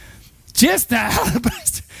 Just the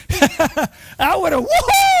alabaster. I would have,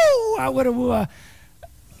 woohoo! I would have,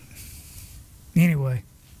 anyway.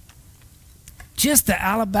 Just the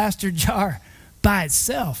alabaster jar by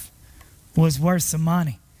itself was worth some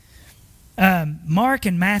money. Mark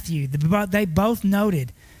and Matthew, they both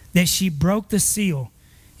noted that she broke the seal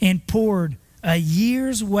and poured a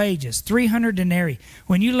year's wages, 300 denarii.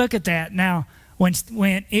 When you look at that now, one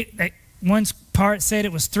part said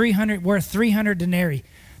it was worth 300 denarii.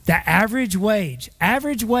 The average wage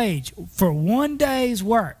for 1 day's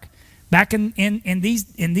work back in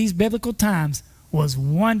these biblical times was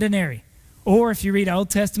 1 denarii. Or if you read Old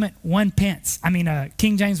Testament, 1 pence.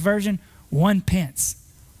 King James Version, 1 pence.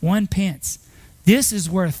 1 pence. This is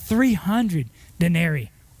worth 300 denarii,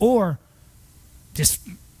 or just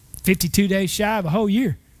 52 days shy of a whole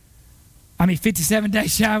year. 57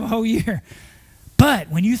 days shy of a whole year. But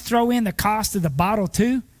when you throw in the cost of the bottle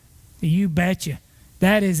too, you betcha,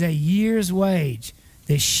 that is a year's wage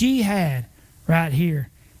that she had right here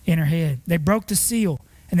in her head. They broke the seal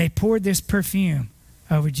and they poured this perfume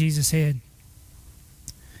over Jesus' head.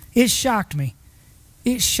 It shocked me.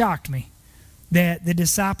 It shocked me that the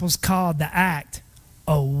disciples called the act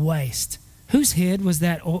a waste. Whose head was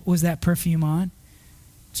that perfume on?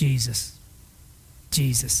 Jesus.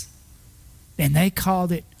 Jesus. And they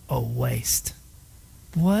called it a waste.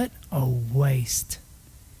 What a waste.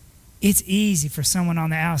 It's easy for someone on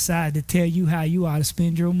the outside to tell you how you ought to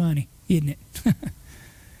spend your money, isn't it?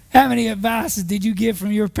 How many advices did you get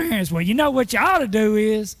from your parents? Well, you know what you ought to do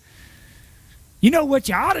is, you know what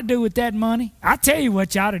you ought to do with that money? I tell you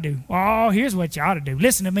what you ought to do. Oh, here's what you ought to do.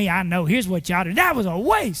 Listen to me, I know. Here's what you ought to do. That was a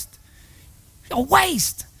waste. A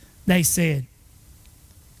waste, they said.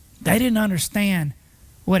 They didn't understand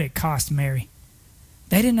what it cost Mary.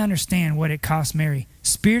 They didn't understand what it cost Mary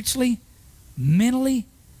spiritually, mentally,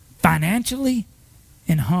 financially,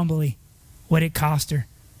 and humbly, what it cost her.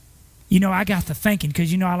 You know, I got to thinking,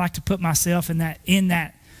 because, you know, I like to put myself in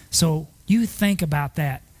that. So you think about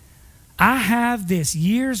that. I have this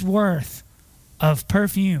year's worth of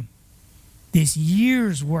perfume, this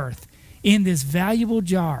year's worth in this valuable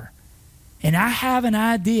jar. And I have an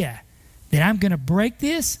idea that I'm going to break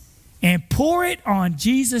this and pour it on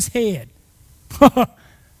Jesus' head.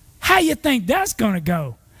 How you think that's going to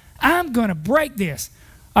go? I'm going to break this.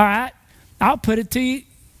 All right, I'll put it to you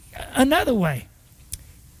another way.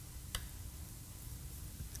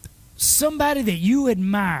 Somebody that you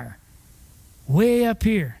admire way up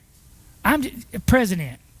here.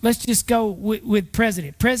 President. Let's just go with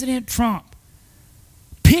President. President Trump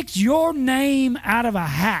picked your name out of a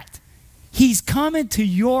hat. He's coming to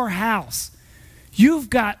your house. You've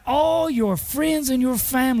got all your friends and your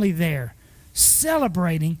family there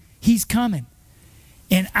celebrating he's coming.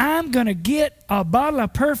 And I'm going to get a bottle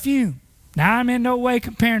of perfume. Now, I'm in no way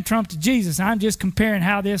comparing Trump to Jesus. I'm just comparing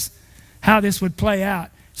how this would play out.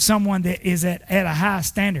 Someone that is at a high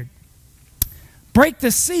standard. Break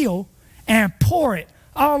the seal and pour it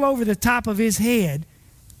all over the top of his head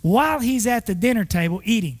while he's at the dinner table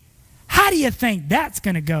eating. How do you think that's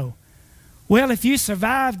going to go? Well, if you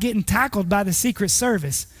survive getting tackled by the Secret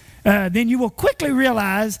Service, then you will quickly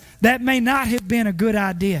realize that may not have been a good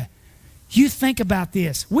idea. You think about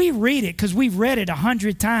this. We read it because we've read it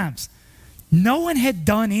 100 times. No one had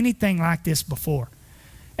done anything like this before.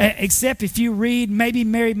 Except if you read maybe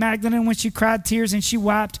Mary Magdalene when she cried tears and she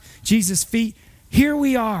wiped Jesus' feet. Here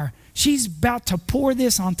we are. She's about to pour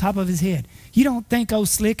this on top of his head. You don't think old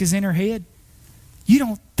Slick is in her head? You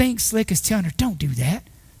don't think Slick is telling her, don't do that?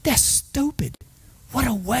 That's stupid. What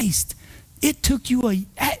a waste. It took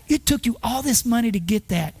you all this money to get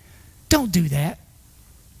that. Don't do that.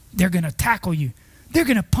 They're going to tackle you. They're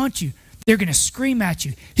going to punch you. They're going to scream at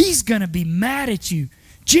you. He's going to be mad at you.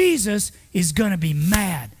 Jesus is going to be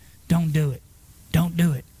mad. Don't do it. Don't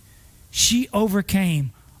do it. She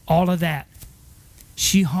overcame all of that.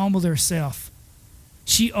 She humbled herself.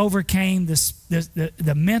 She overcame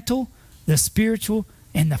the mental, the spiritual,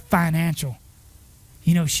 and the financial.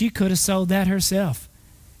 You know, she could have sold that herself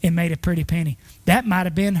and made a pretty penny. That might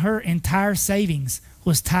have been her entire savings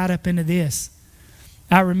was tied up into this.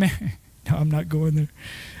 I remember, no, I'm not going there.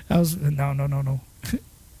 No.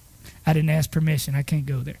 I didn't ask permission. I can't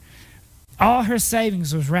go there. All her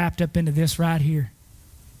savings was wrapped up into this right here.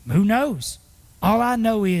 Who knows? All I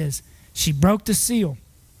know is she broke the seal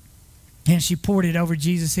and she poured it over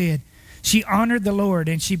Jesus' head. She honored the Lord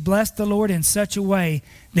and she blessed the Lord in such a way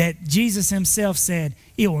that Jesus himself said,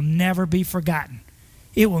 it will never be forgotten.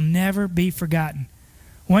 It will never be forgotten.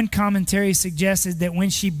 One commentary suggested that when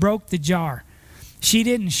she broke the jar, she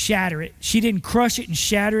didn't shatter it. She didn't crush it and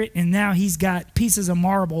shatter it, and now he's got pieces of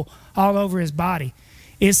marble all over his body.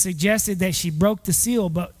 It suggested that she broke the seal,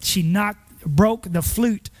 but she broke the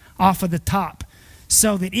flute off of the top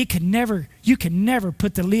so that you could never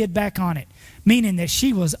put the lid back on it, meaning that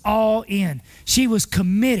she was all in. She was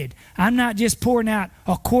committed. I'm not just pouring out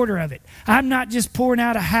a quarter of it. I'm not just pouring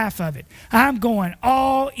out a half of it. I'm going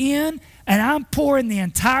all in, and I'm pouring the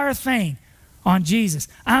entire thing on Jesus.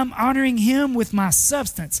 I'm honoring him with my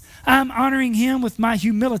substance. I'm honoring him with my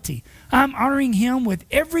humility. I'm honoring him with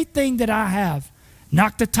everything that I have.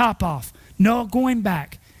 Knock the top off. No going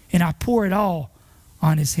back. And I pour it all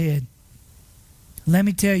on his head. Let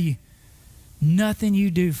me tell you, nothing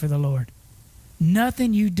you do for the Lord,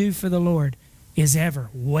 nothing you do for the Lord is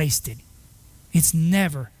ever wasted. It's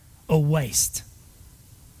never a waste.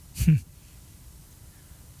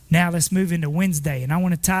 Now let's move into Wednesday, and I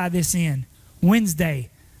want to tie this in.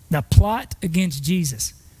 Wednesday, the plot against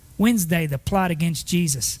Jesus. Wednesday, the plot against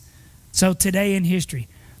Jesus. So today in history,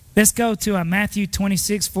 let's go to Matthew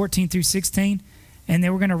 26, 14 through 16, and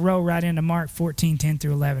then we're going to roll right into Mark 14, 10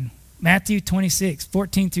 through 11. Matthew 26,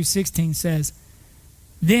 14 through 16 says,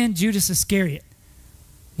 Then Judas Iscariot,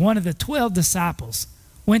 one of the 12 disciples,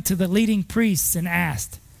 went to the leading priests and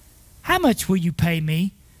asked, How much will you pay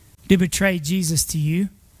me to betray Jesus to you?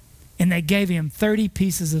 And they gave him 30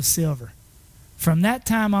 pieces of silver. From that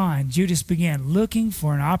time on, Judas began looking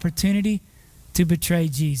for an opportunity to betray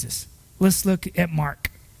Jesus. Let's look at Mark.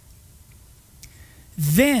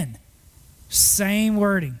 Then, same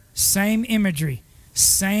wording, same imagery,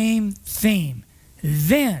 same theme.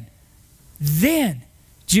 Then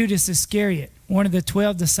Judas Iscariot, one of the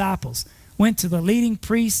 12 disciples, went to the leading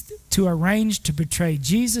priest to arrange to betray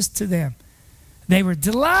Jesus to them. They were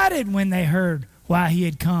delighted when they heard why he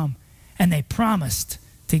had come, and they promised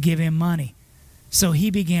to give him money. So he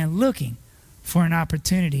began looking for an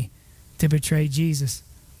opportunity to betray Jesus.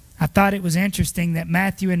 I thought it was interesting that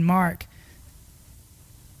Matthew and Mark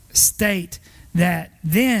state that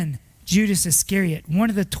then Judas Iscariot, one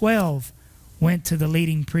of the 12, went to the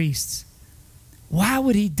leading priests. Why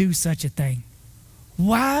would he do such a thing?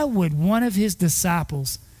 Why would one of his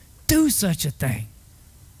disciples do such a thing?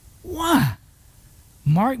 Why?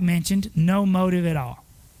 Mark mentioned no motive at all.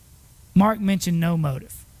 Mark mentioned no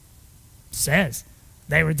motive. Says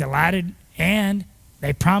they were delighted and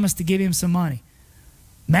they promised to give him some money.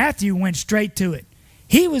 Matthew went straight to it.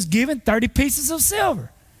 He was given 30 pieces of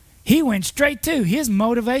silver. He went straight to his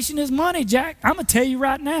motivation is money, Jack. I'm going to tell you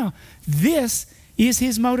right now, this is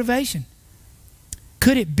his motivation.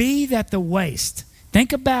 Could it be that the waste,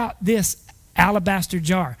 think about this alabaster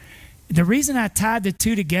jar. The reason I tied the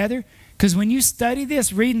two together, because when you study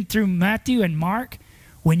this, reading through Matthew and Mark,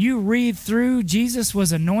 when you read through Jesus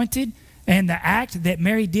was anointed and the act that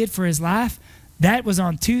Mary did for his life, that was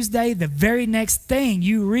on Tuesday. The very next thing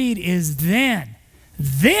you read is then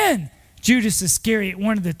Judas Iscariot,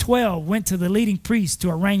 one of the 12, went to the leading priest to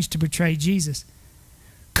arrange to betray Jesus.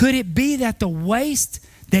 Could it be that the waste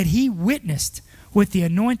that he witnessed with the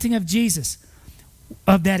anointing of Jesus,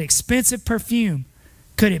 of that expensive perfume,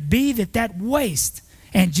 could it be that that waste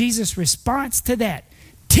and Jesus' response to that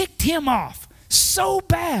ticked him off so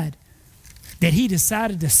bad that he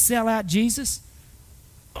decided to sell out Jesus?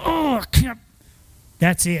 Oh, I can't.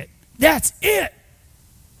 That's it. That's it.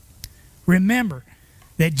 Remember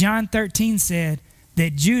that John 13 said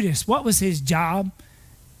that Judas, what was his job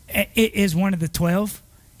as one of the 12?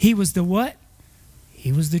 He was the what?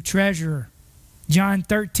 He was the treasurer. John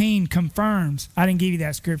 13 confirms. I didn't give you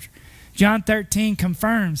that scripture. John 13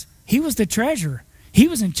 confirms he was the treasurer. He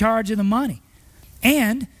was in charge of the money.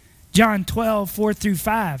 And John 12, 4 through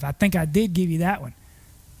 5. I think I did give you that one.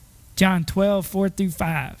 John 12, 4 through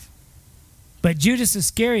 5. But Judas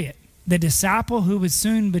Iscariot, the disciple who would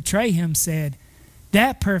soon betray him, said,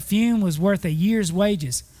 that perfume was worth a year's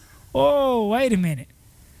wages. Oh, wait a minute.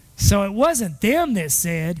 So it wasn't them that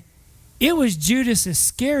said, it was Judas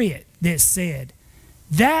Iscariot that said,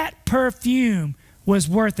 that perfume was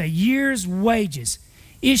worth a year's wages.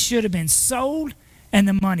 It should have been sold and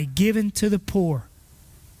the money given to the poor.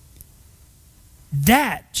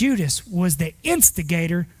 That Judas was the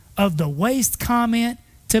instigator of the waste comment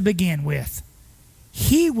to begin with.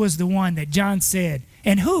 He was the one that John said.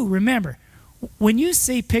 And who, remember, when you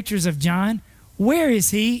see pictures of John, where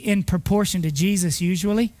is he in proportion to Jesus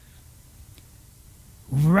usually?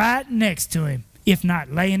 Right next to him, if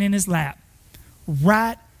not laying in his lap.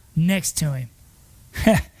 Right next to him.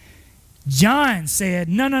 John said,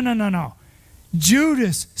 no.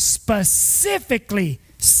 Judas specifically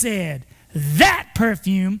said that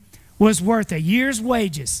perfume was worth a year's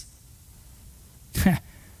wages.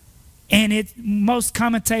 And most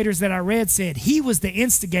commentators that I read said he was the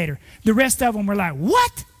instigator. The rest of them were like,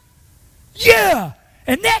 what? Yeah!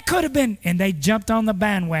 And that could have been... And they jumped on the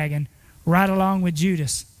bandwagon right along with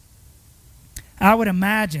Judas. I would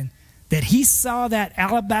imagine that he saw that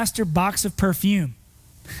alabaster box of perfume.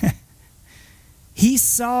 He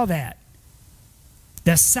saw that,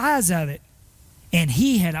 the size of it, and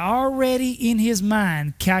he had already in his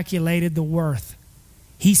mind calculated the worth.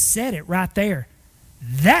 He said it right there.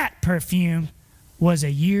 That perfume was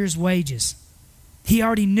a year's wages. He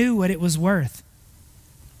already knew what it was worth.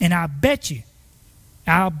 And I'll bet you,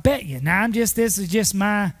 now this is just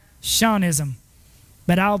my Shawnism,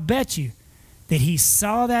 but I'll bet you that he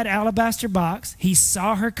saw that alabaster box, he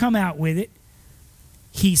saw her come out with it,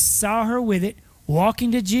 he saw her with it,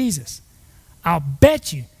 walking to Jesus. I'll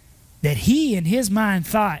bet you that he in his mind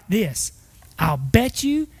thought this, I'll bet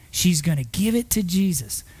you she's going to give it to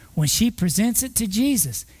Jesus. When she presents it to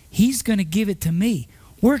Jesus, he's going to give it to me.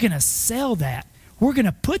 We're going to sell that. We're going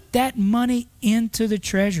to put that money into the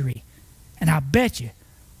treasury. And I bet you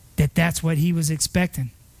that that's what he was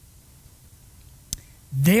expecting.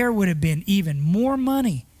 There would have been even more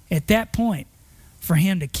money at that point for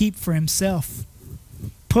him to keep for himself.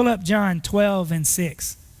 Pull up John 12 and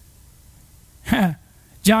 6.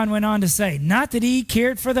 John went on to say, not that he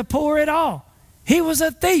cared for the poor at all. He was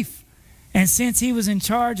a thief. And since he was in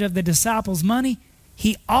charge of the disciples' money,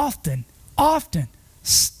 he often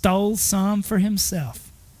stole some for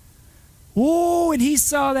himself. Oh, and he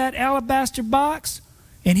saw that alabaster box,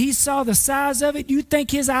 and he saw the size of it. You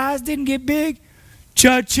think his eyes didn't get big?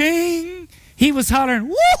 Cha-ching! He was hollering,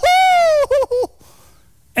 woohoo!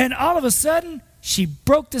 And all of a sudden, she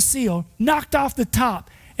broke the seal, knocked off the top,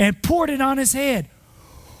 and poured it on his head.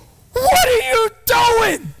 What are you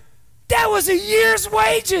doing? That was a year's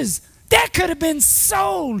wages. That could have been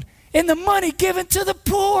sold and the money given to the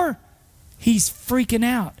poor. He's freaking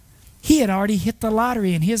out. He had already hit the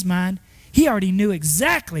lottery in his mind. He already knew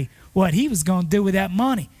exactly what he was going to do with that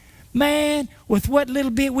money. Man, with what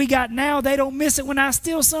little bit we got now, they don't miss it when I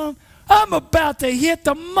steal some. I'm about to hit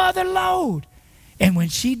the mother load. And when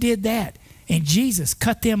she did that, and Jesus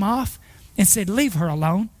cut them off and said, leave her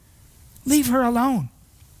alone. Leave her alone.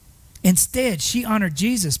 Instead, she honored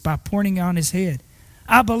Jesus by pouring on his head.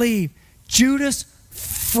 I believe Judas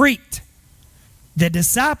freaked. The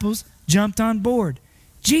disciples jumped on board.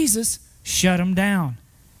 Jesus shut them down.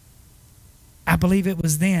 I believe it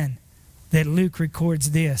was then that Luke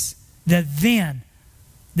records this. The then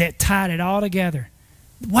that tied it all together.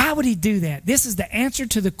 Why would he do that? This is the answer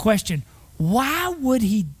to the question, why would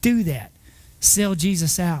he do that? Sell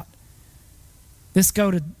Jesus out. Let's go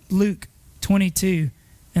to Luke 22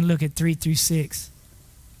 and look at 3 through 6.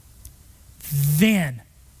 Then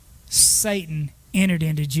Satan entered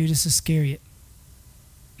into Judas Iscariot.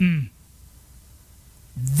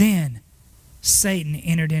 Then Satan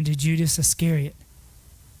entered into Judas Iscariot,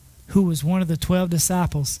 who was one of the 12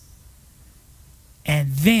 disciples.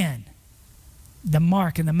 And then the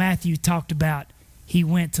Mark and the Matthew talked about he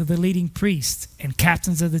went to the leading priests and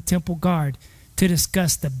captains of the temple guard to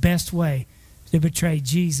discuss the best way to betray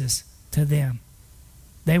Jesus to them.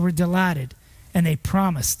 They were delighted, and they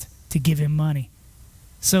promised to give him money.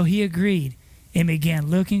 So he agreed and began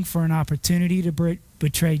looking for an opportunity to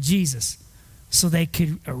betray Jesus so they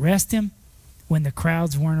could arrest him when the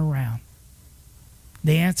crowds weren't around.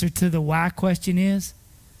 The answer to the why question is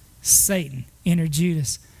Satan entered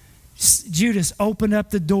Judas. Judas opened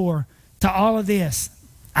up the door to all of this,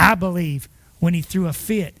 I believe, when he threw a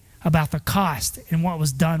fit about the cost and what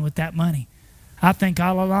was done with that money. I think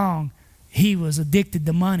all along he was addicted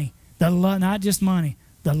to money. Not just money,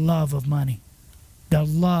 the love of money. The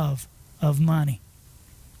love of money.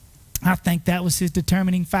 I think that was his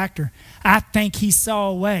determining factor. I think he saw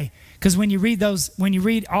a way. Because when you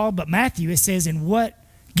read all but Matthew, it says, "And what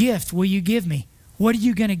gift will you give me? What are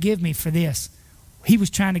you going to give me for this?" He was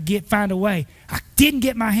trying to find a way. I didn't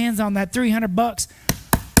get my hands on that $300,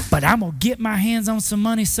 but I'm going to get my hands on some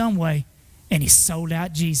money some way. And he sold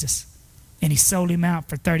out Jesus. And he sold him out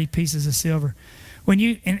for 30 pieces of silver. And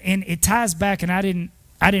it ties back, and I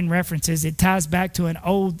didn't reference this, it ties back to an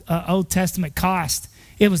Old Testament cost.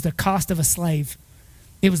 It was the cost of a slave.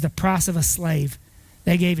 It was the price of a slave.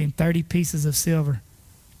 They gave him 30 pieces of silver.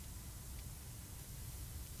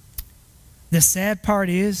 The sad part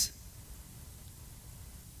is,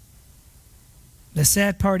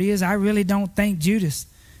 I really don't think Judas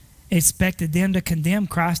expected them to condemn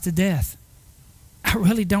Christ to death. I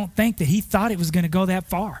really don't think that he thought it was going to go that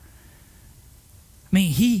far. I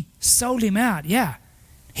mean, he sold him out. Yeah,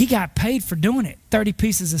 he got paid for doing it, 30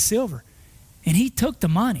 pieces of silver. And he took the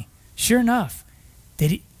money. Sure enough,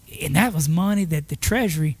 and that was money that the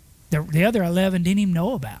treasury, the other 11 didn't even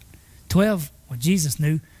know about. 12, well, Jesus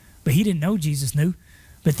knew, but he didn't know Jesus knew.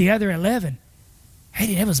 But the other 11,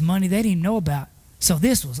 hey, that was money they didn't know about. So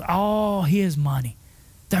this was all his money,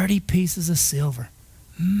 30 pieces of silver.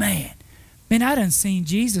 Man, I done seen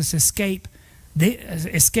Jesus escape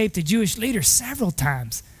the Jewish leaders several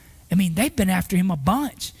times. I mean, they've been after him a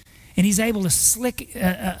bunch. And he's able to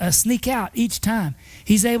sneak out each time.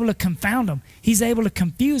 He's able to confound them. He's able to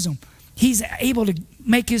confuse them. He's able to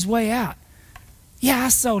make his way out. Yeah, I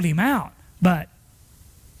sold him out, but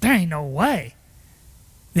there ain't no way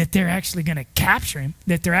that they're actually going to capture him,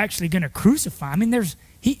 that they're actually going to crucify him. I mean,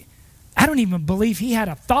 I don't even believe he had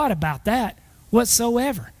a thought about that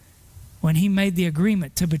whatsoever when he made the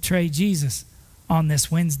agreement to betray Jesus on this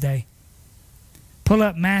Wednesday. Pull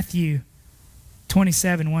up Matthew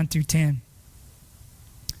 27, 1 through 10.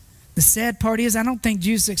 The sad part is, I don't think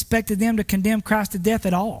Jesus expected them to condemn Christ to death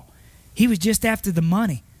at all. He was just after the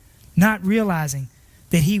money, not realizing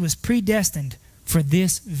that he was predestined for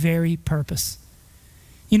this very purpose.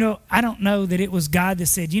 You know, I don't know that it was God that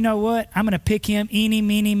said, you know what, I'm going to pick him, eeny,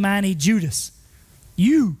 meeny, miny, Judas.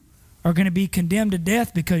 You are going to be condemned to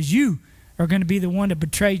death because you are going to be the one to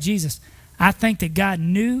betray Jesus. I think that God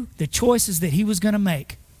knew the choices that he was going to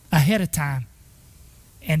make ahead of time.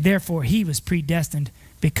 And therefore, he was predestined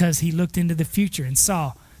because he looked into the future and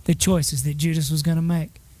saw the choices that Judas was going to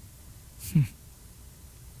make.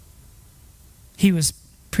 He was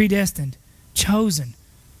predestined, chosen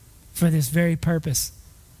for this very purpose.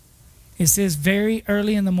 It says, very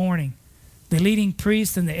early in the morning, the leading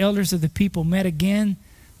priests and the elders of the people met again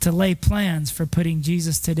to lay plans for putting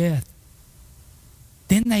Jesus to death.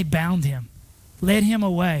 Then they bound him, led him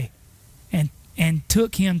away, and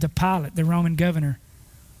took him to Pilate, the Roman governor.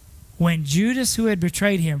 When Judas, who had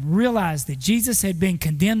betrayed him, realized that Jesus had been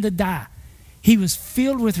condemned to die, he was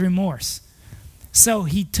filled with remorse. So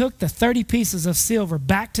he took the 30 pieces of silver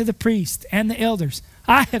back to the priest and the elders.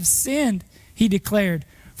 I have sinned, he declared,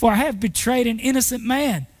 for I have betrayed an innocent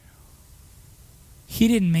man. He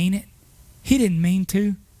didn't mean it. He didn't mean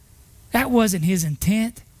to. That wasn't his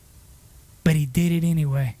intent. But he did it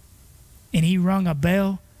anyway. And he rung a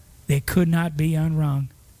bell that could not be unrung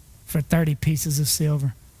for 30 pieces of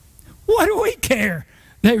silver. What do we care?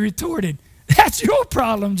 They retorted. That's your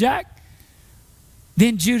problem, Jack.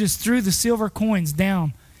 Then Judas threw the silver coins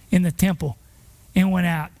down in the temple and went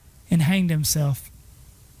out and hanged himself.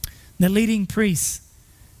 The leading priests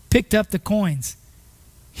picked up the coins.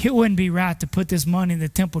 It wouldn't be right to put this money in the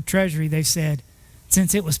temple treasury, they said,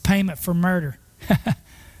 since it was payment for murder.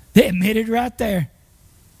 They admitted right there.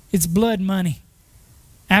 It's blood money.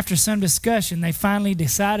 After some discussion, they finally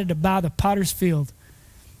decided to buy the potter's field,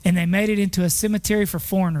 and they made it into a cemetery for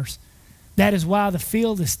foreigners. That is why the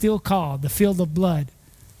field is still called the field of blood.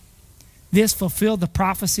 This fulfilled the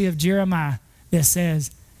prophecy of Jeremiah that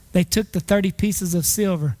says, they took the 30 pieces of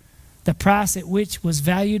silver, the price at which was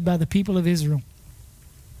valued by the people of Israel,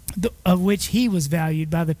 of which he was valued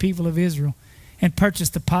by the people of Israel, and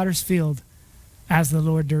purchased the potter's field as the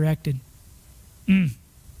Lord directed. When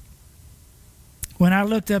I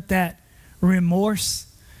looked up that remorse,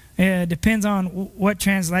 it depends on what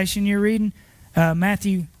translation you're reading.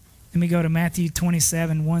 Matthew, let me go to Matthew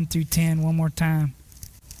 27, 1 through 10 one more time.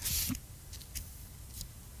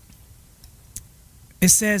 It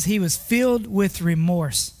says he was filled with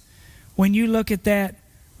remorse. When you look at that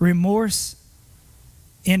remorse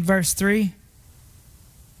in verse 3,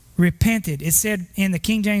 repented. It said in the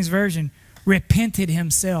King James Version, repented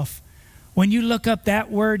himself. When you look up that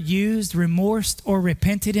word used, remorsed or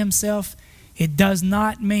repented himself, it does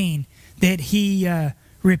not mean that he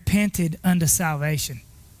repented unto salvation.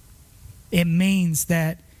 It means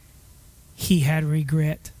that he had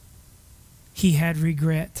regret. He had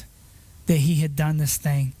regret that he had done this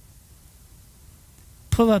thing.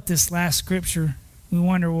 Pull up this last scripture. We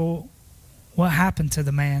wonder, well, what happened to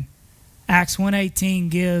the man? Acts 1:18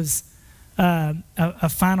 gives a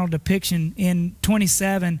final depiction.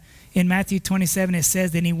 In Matthew 27, it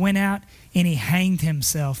says that he went out and he hanged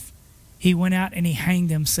himself. He went out and he hanged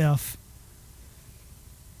himself.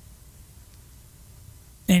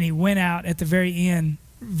 And he went out at the very end,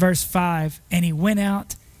 verse 5, and he went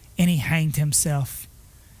out and he hanged himself.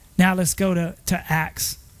 Now let's go to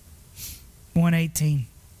Acts 1:18.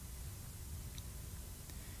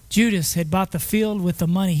 Judas had bought the field with the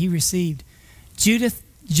money he received.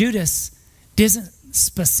 Judas didn't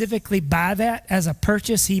specifically buy that as a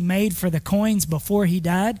purchase he made for the coins before he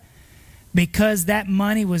died, because that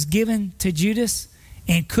money was given to Judas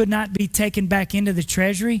and could not be taken back into the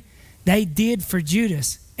treasury. They did for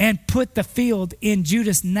Judas and put the field in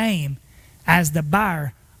Judas' name as the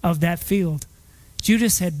buyer of that field.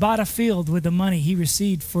 Judas had bought a field with the money he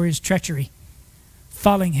received for his treachery.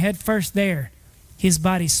 Falling headfirst there, his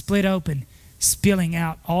body split open, spilling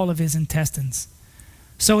out all of his intestines.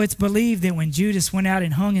 So it's believed that when Judas went out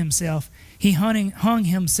and hung himself, he hung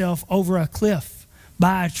himself over a cliff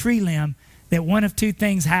by a tree limb, that one of two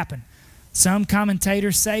things happened. Some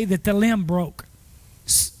commentators say that the limb broke.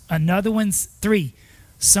 Another one's three.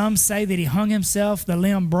 Some say that he hung himself, the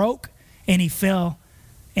limb broke, and he fell,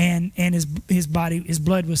 and his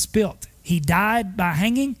blood was spilt. He died by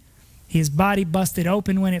hanging. His body busted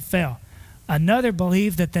open when it fell. Another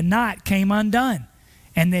believed that the knot came undone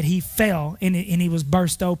and that he fell and he was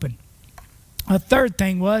burst open. A third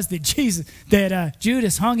thing was that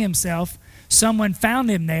Judas hung himself. Someone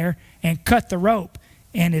found him there and cut the rope,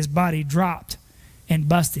 and his body dropped and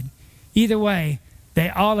busted. Either way, they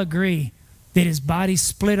all agree that his body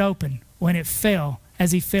split open when it fell.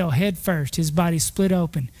 As he fell head first, his body split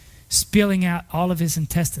open, spilling out all of his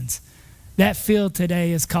intestines. That field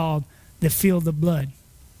today is called the field of blood.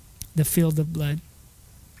 The field of blood.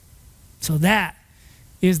 So that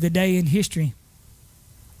is the day in history,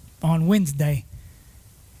 on Wednesday,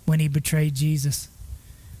 when he betrayed Jesus.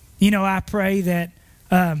 You know, I pray that,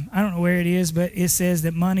 I don't know where it is, but it says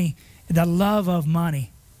that money, the love of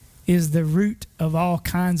money, is the root of all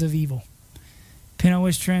kinds of evil. Depending on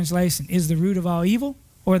which translation, is the root of all evil,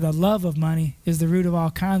 or the love of money is the root of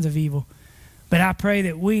all kinds of evil. But I pray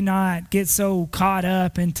that we not get so caught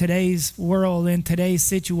up in today's world, in today's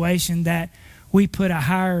situation, that we put a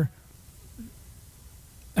higher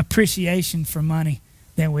appreciation for money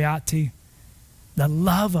than we ought to. The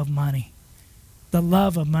love of money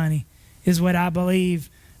is what I believe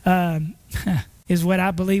was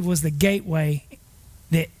the gateway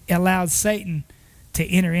that allowed Satan to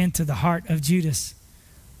enter into the heart of Judas,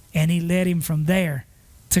 and he led him from there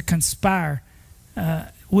to conspire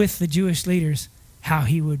with the Jewish leaders how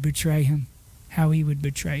he would betray him. I'm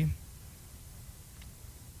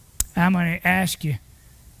going to ask you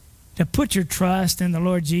to put your trust in the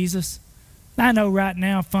Lord Jesus. I know right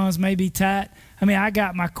now funds may be tight. I mean, I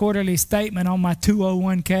got my quarterly statement on my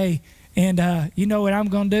 201k, and you know what I'm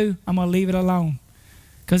going to do? I'm going to leave it alone,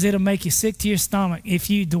 because it'll make you sick to your stomach if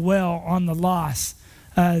you dwell on the loss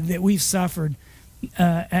that we've suffered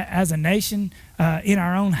as a nation, in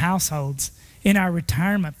our own households, in our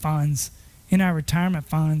retirement funds.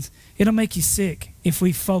 It'll make you sick if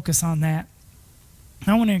we focus on that.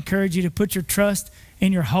 I want to encourage you to put your trust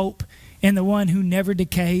and your hope in the one who never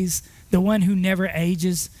decays, the one who never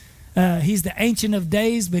ages. He's the Ancient of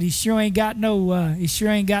Days, but he sure ain't got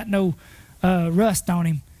no rust on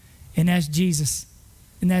him, and that's Jesus.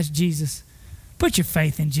 Put your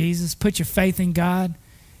faith in Jesus. Put your faith in God,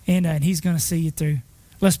 and he's going to see you through.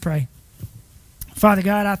 Let's pray. Father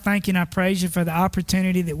God, I thank you and I praise you for the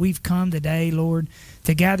opportunity that we've come today, Lord,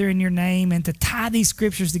 to gather in your name and to tie these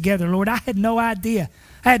scriptures together. Lord, I had no idea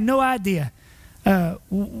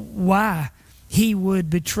why he would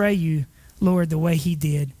betray you, Lord, the way he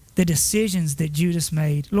did, the decisions that Judas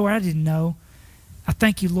made. Lord, I didn't know. I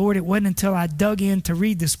thank you, Lord, it wasn't until I dug in to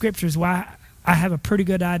read the scriptures why I have a pretty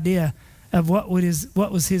good idea of what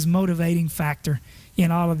was his motivating factor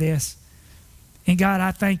in all of this. And God, I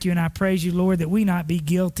thank you and I praise you, Lord, that we not be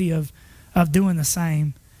guilty of doing the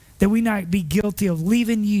same, that we not be guilty of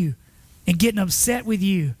leaving you and getting upset with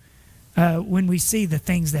you when we see the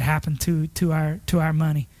things that happen to our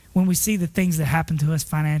money, when we see the things that happen to us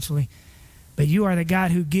financially. But you are the God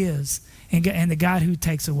who gives and the God who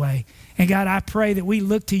takes away. And God, I pray that we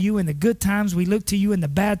look to you in the good times, we look to you in the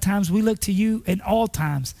bad times, we look to you in all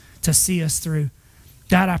times to see us through.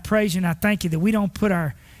 God, I praise you and I thank you that we don't put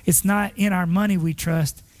it's not in our money we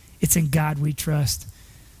trust, it's in God we trust.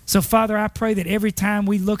 So, Father, I pray that every time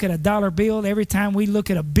we look at a dollar bill, every time we look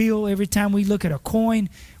at a bill, every time we look at a coin,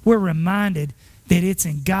 we're reminded that it's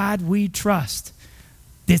in God we trust.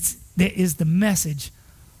 That is the message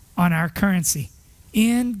on our currency.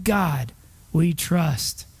 In God we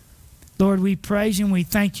trust. Lord, we praise you and we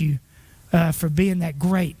thank you for being that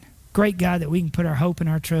great God that we can put our hope and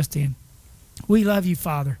our trust in. We love you,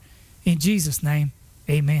 Father. In Jesus' name,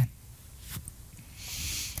 amen.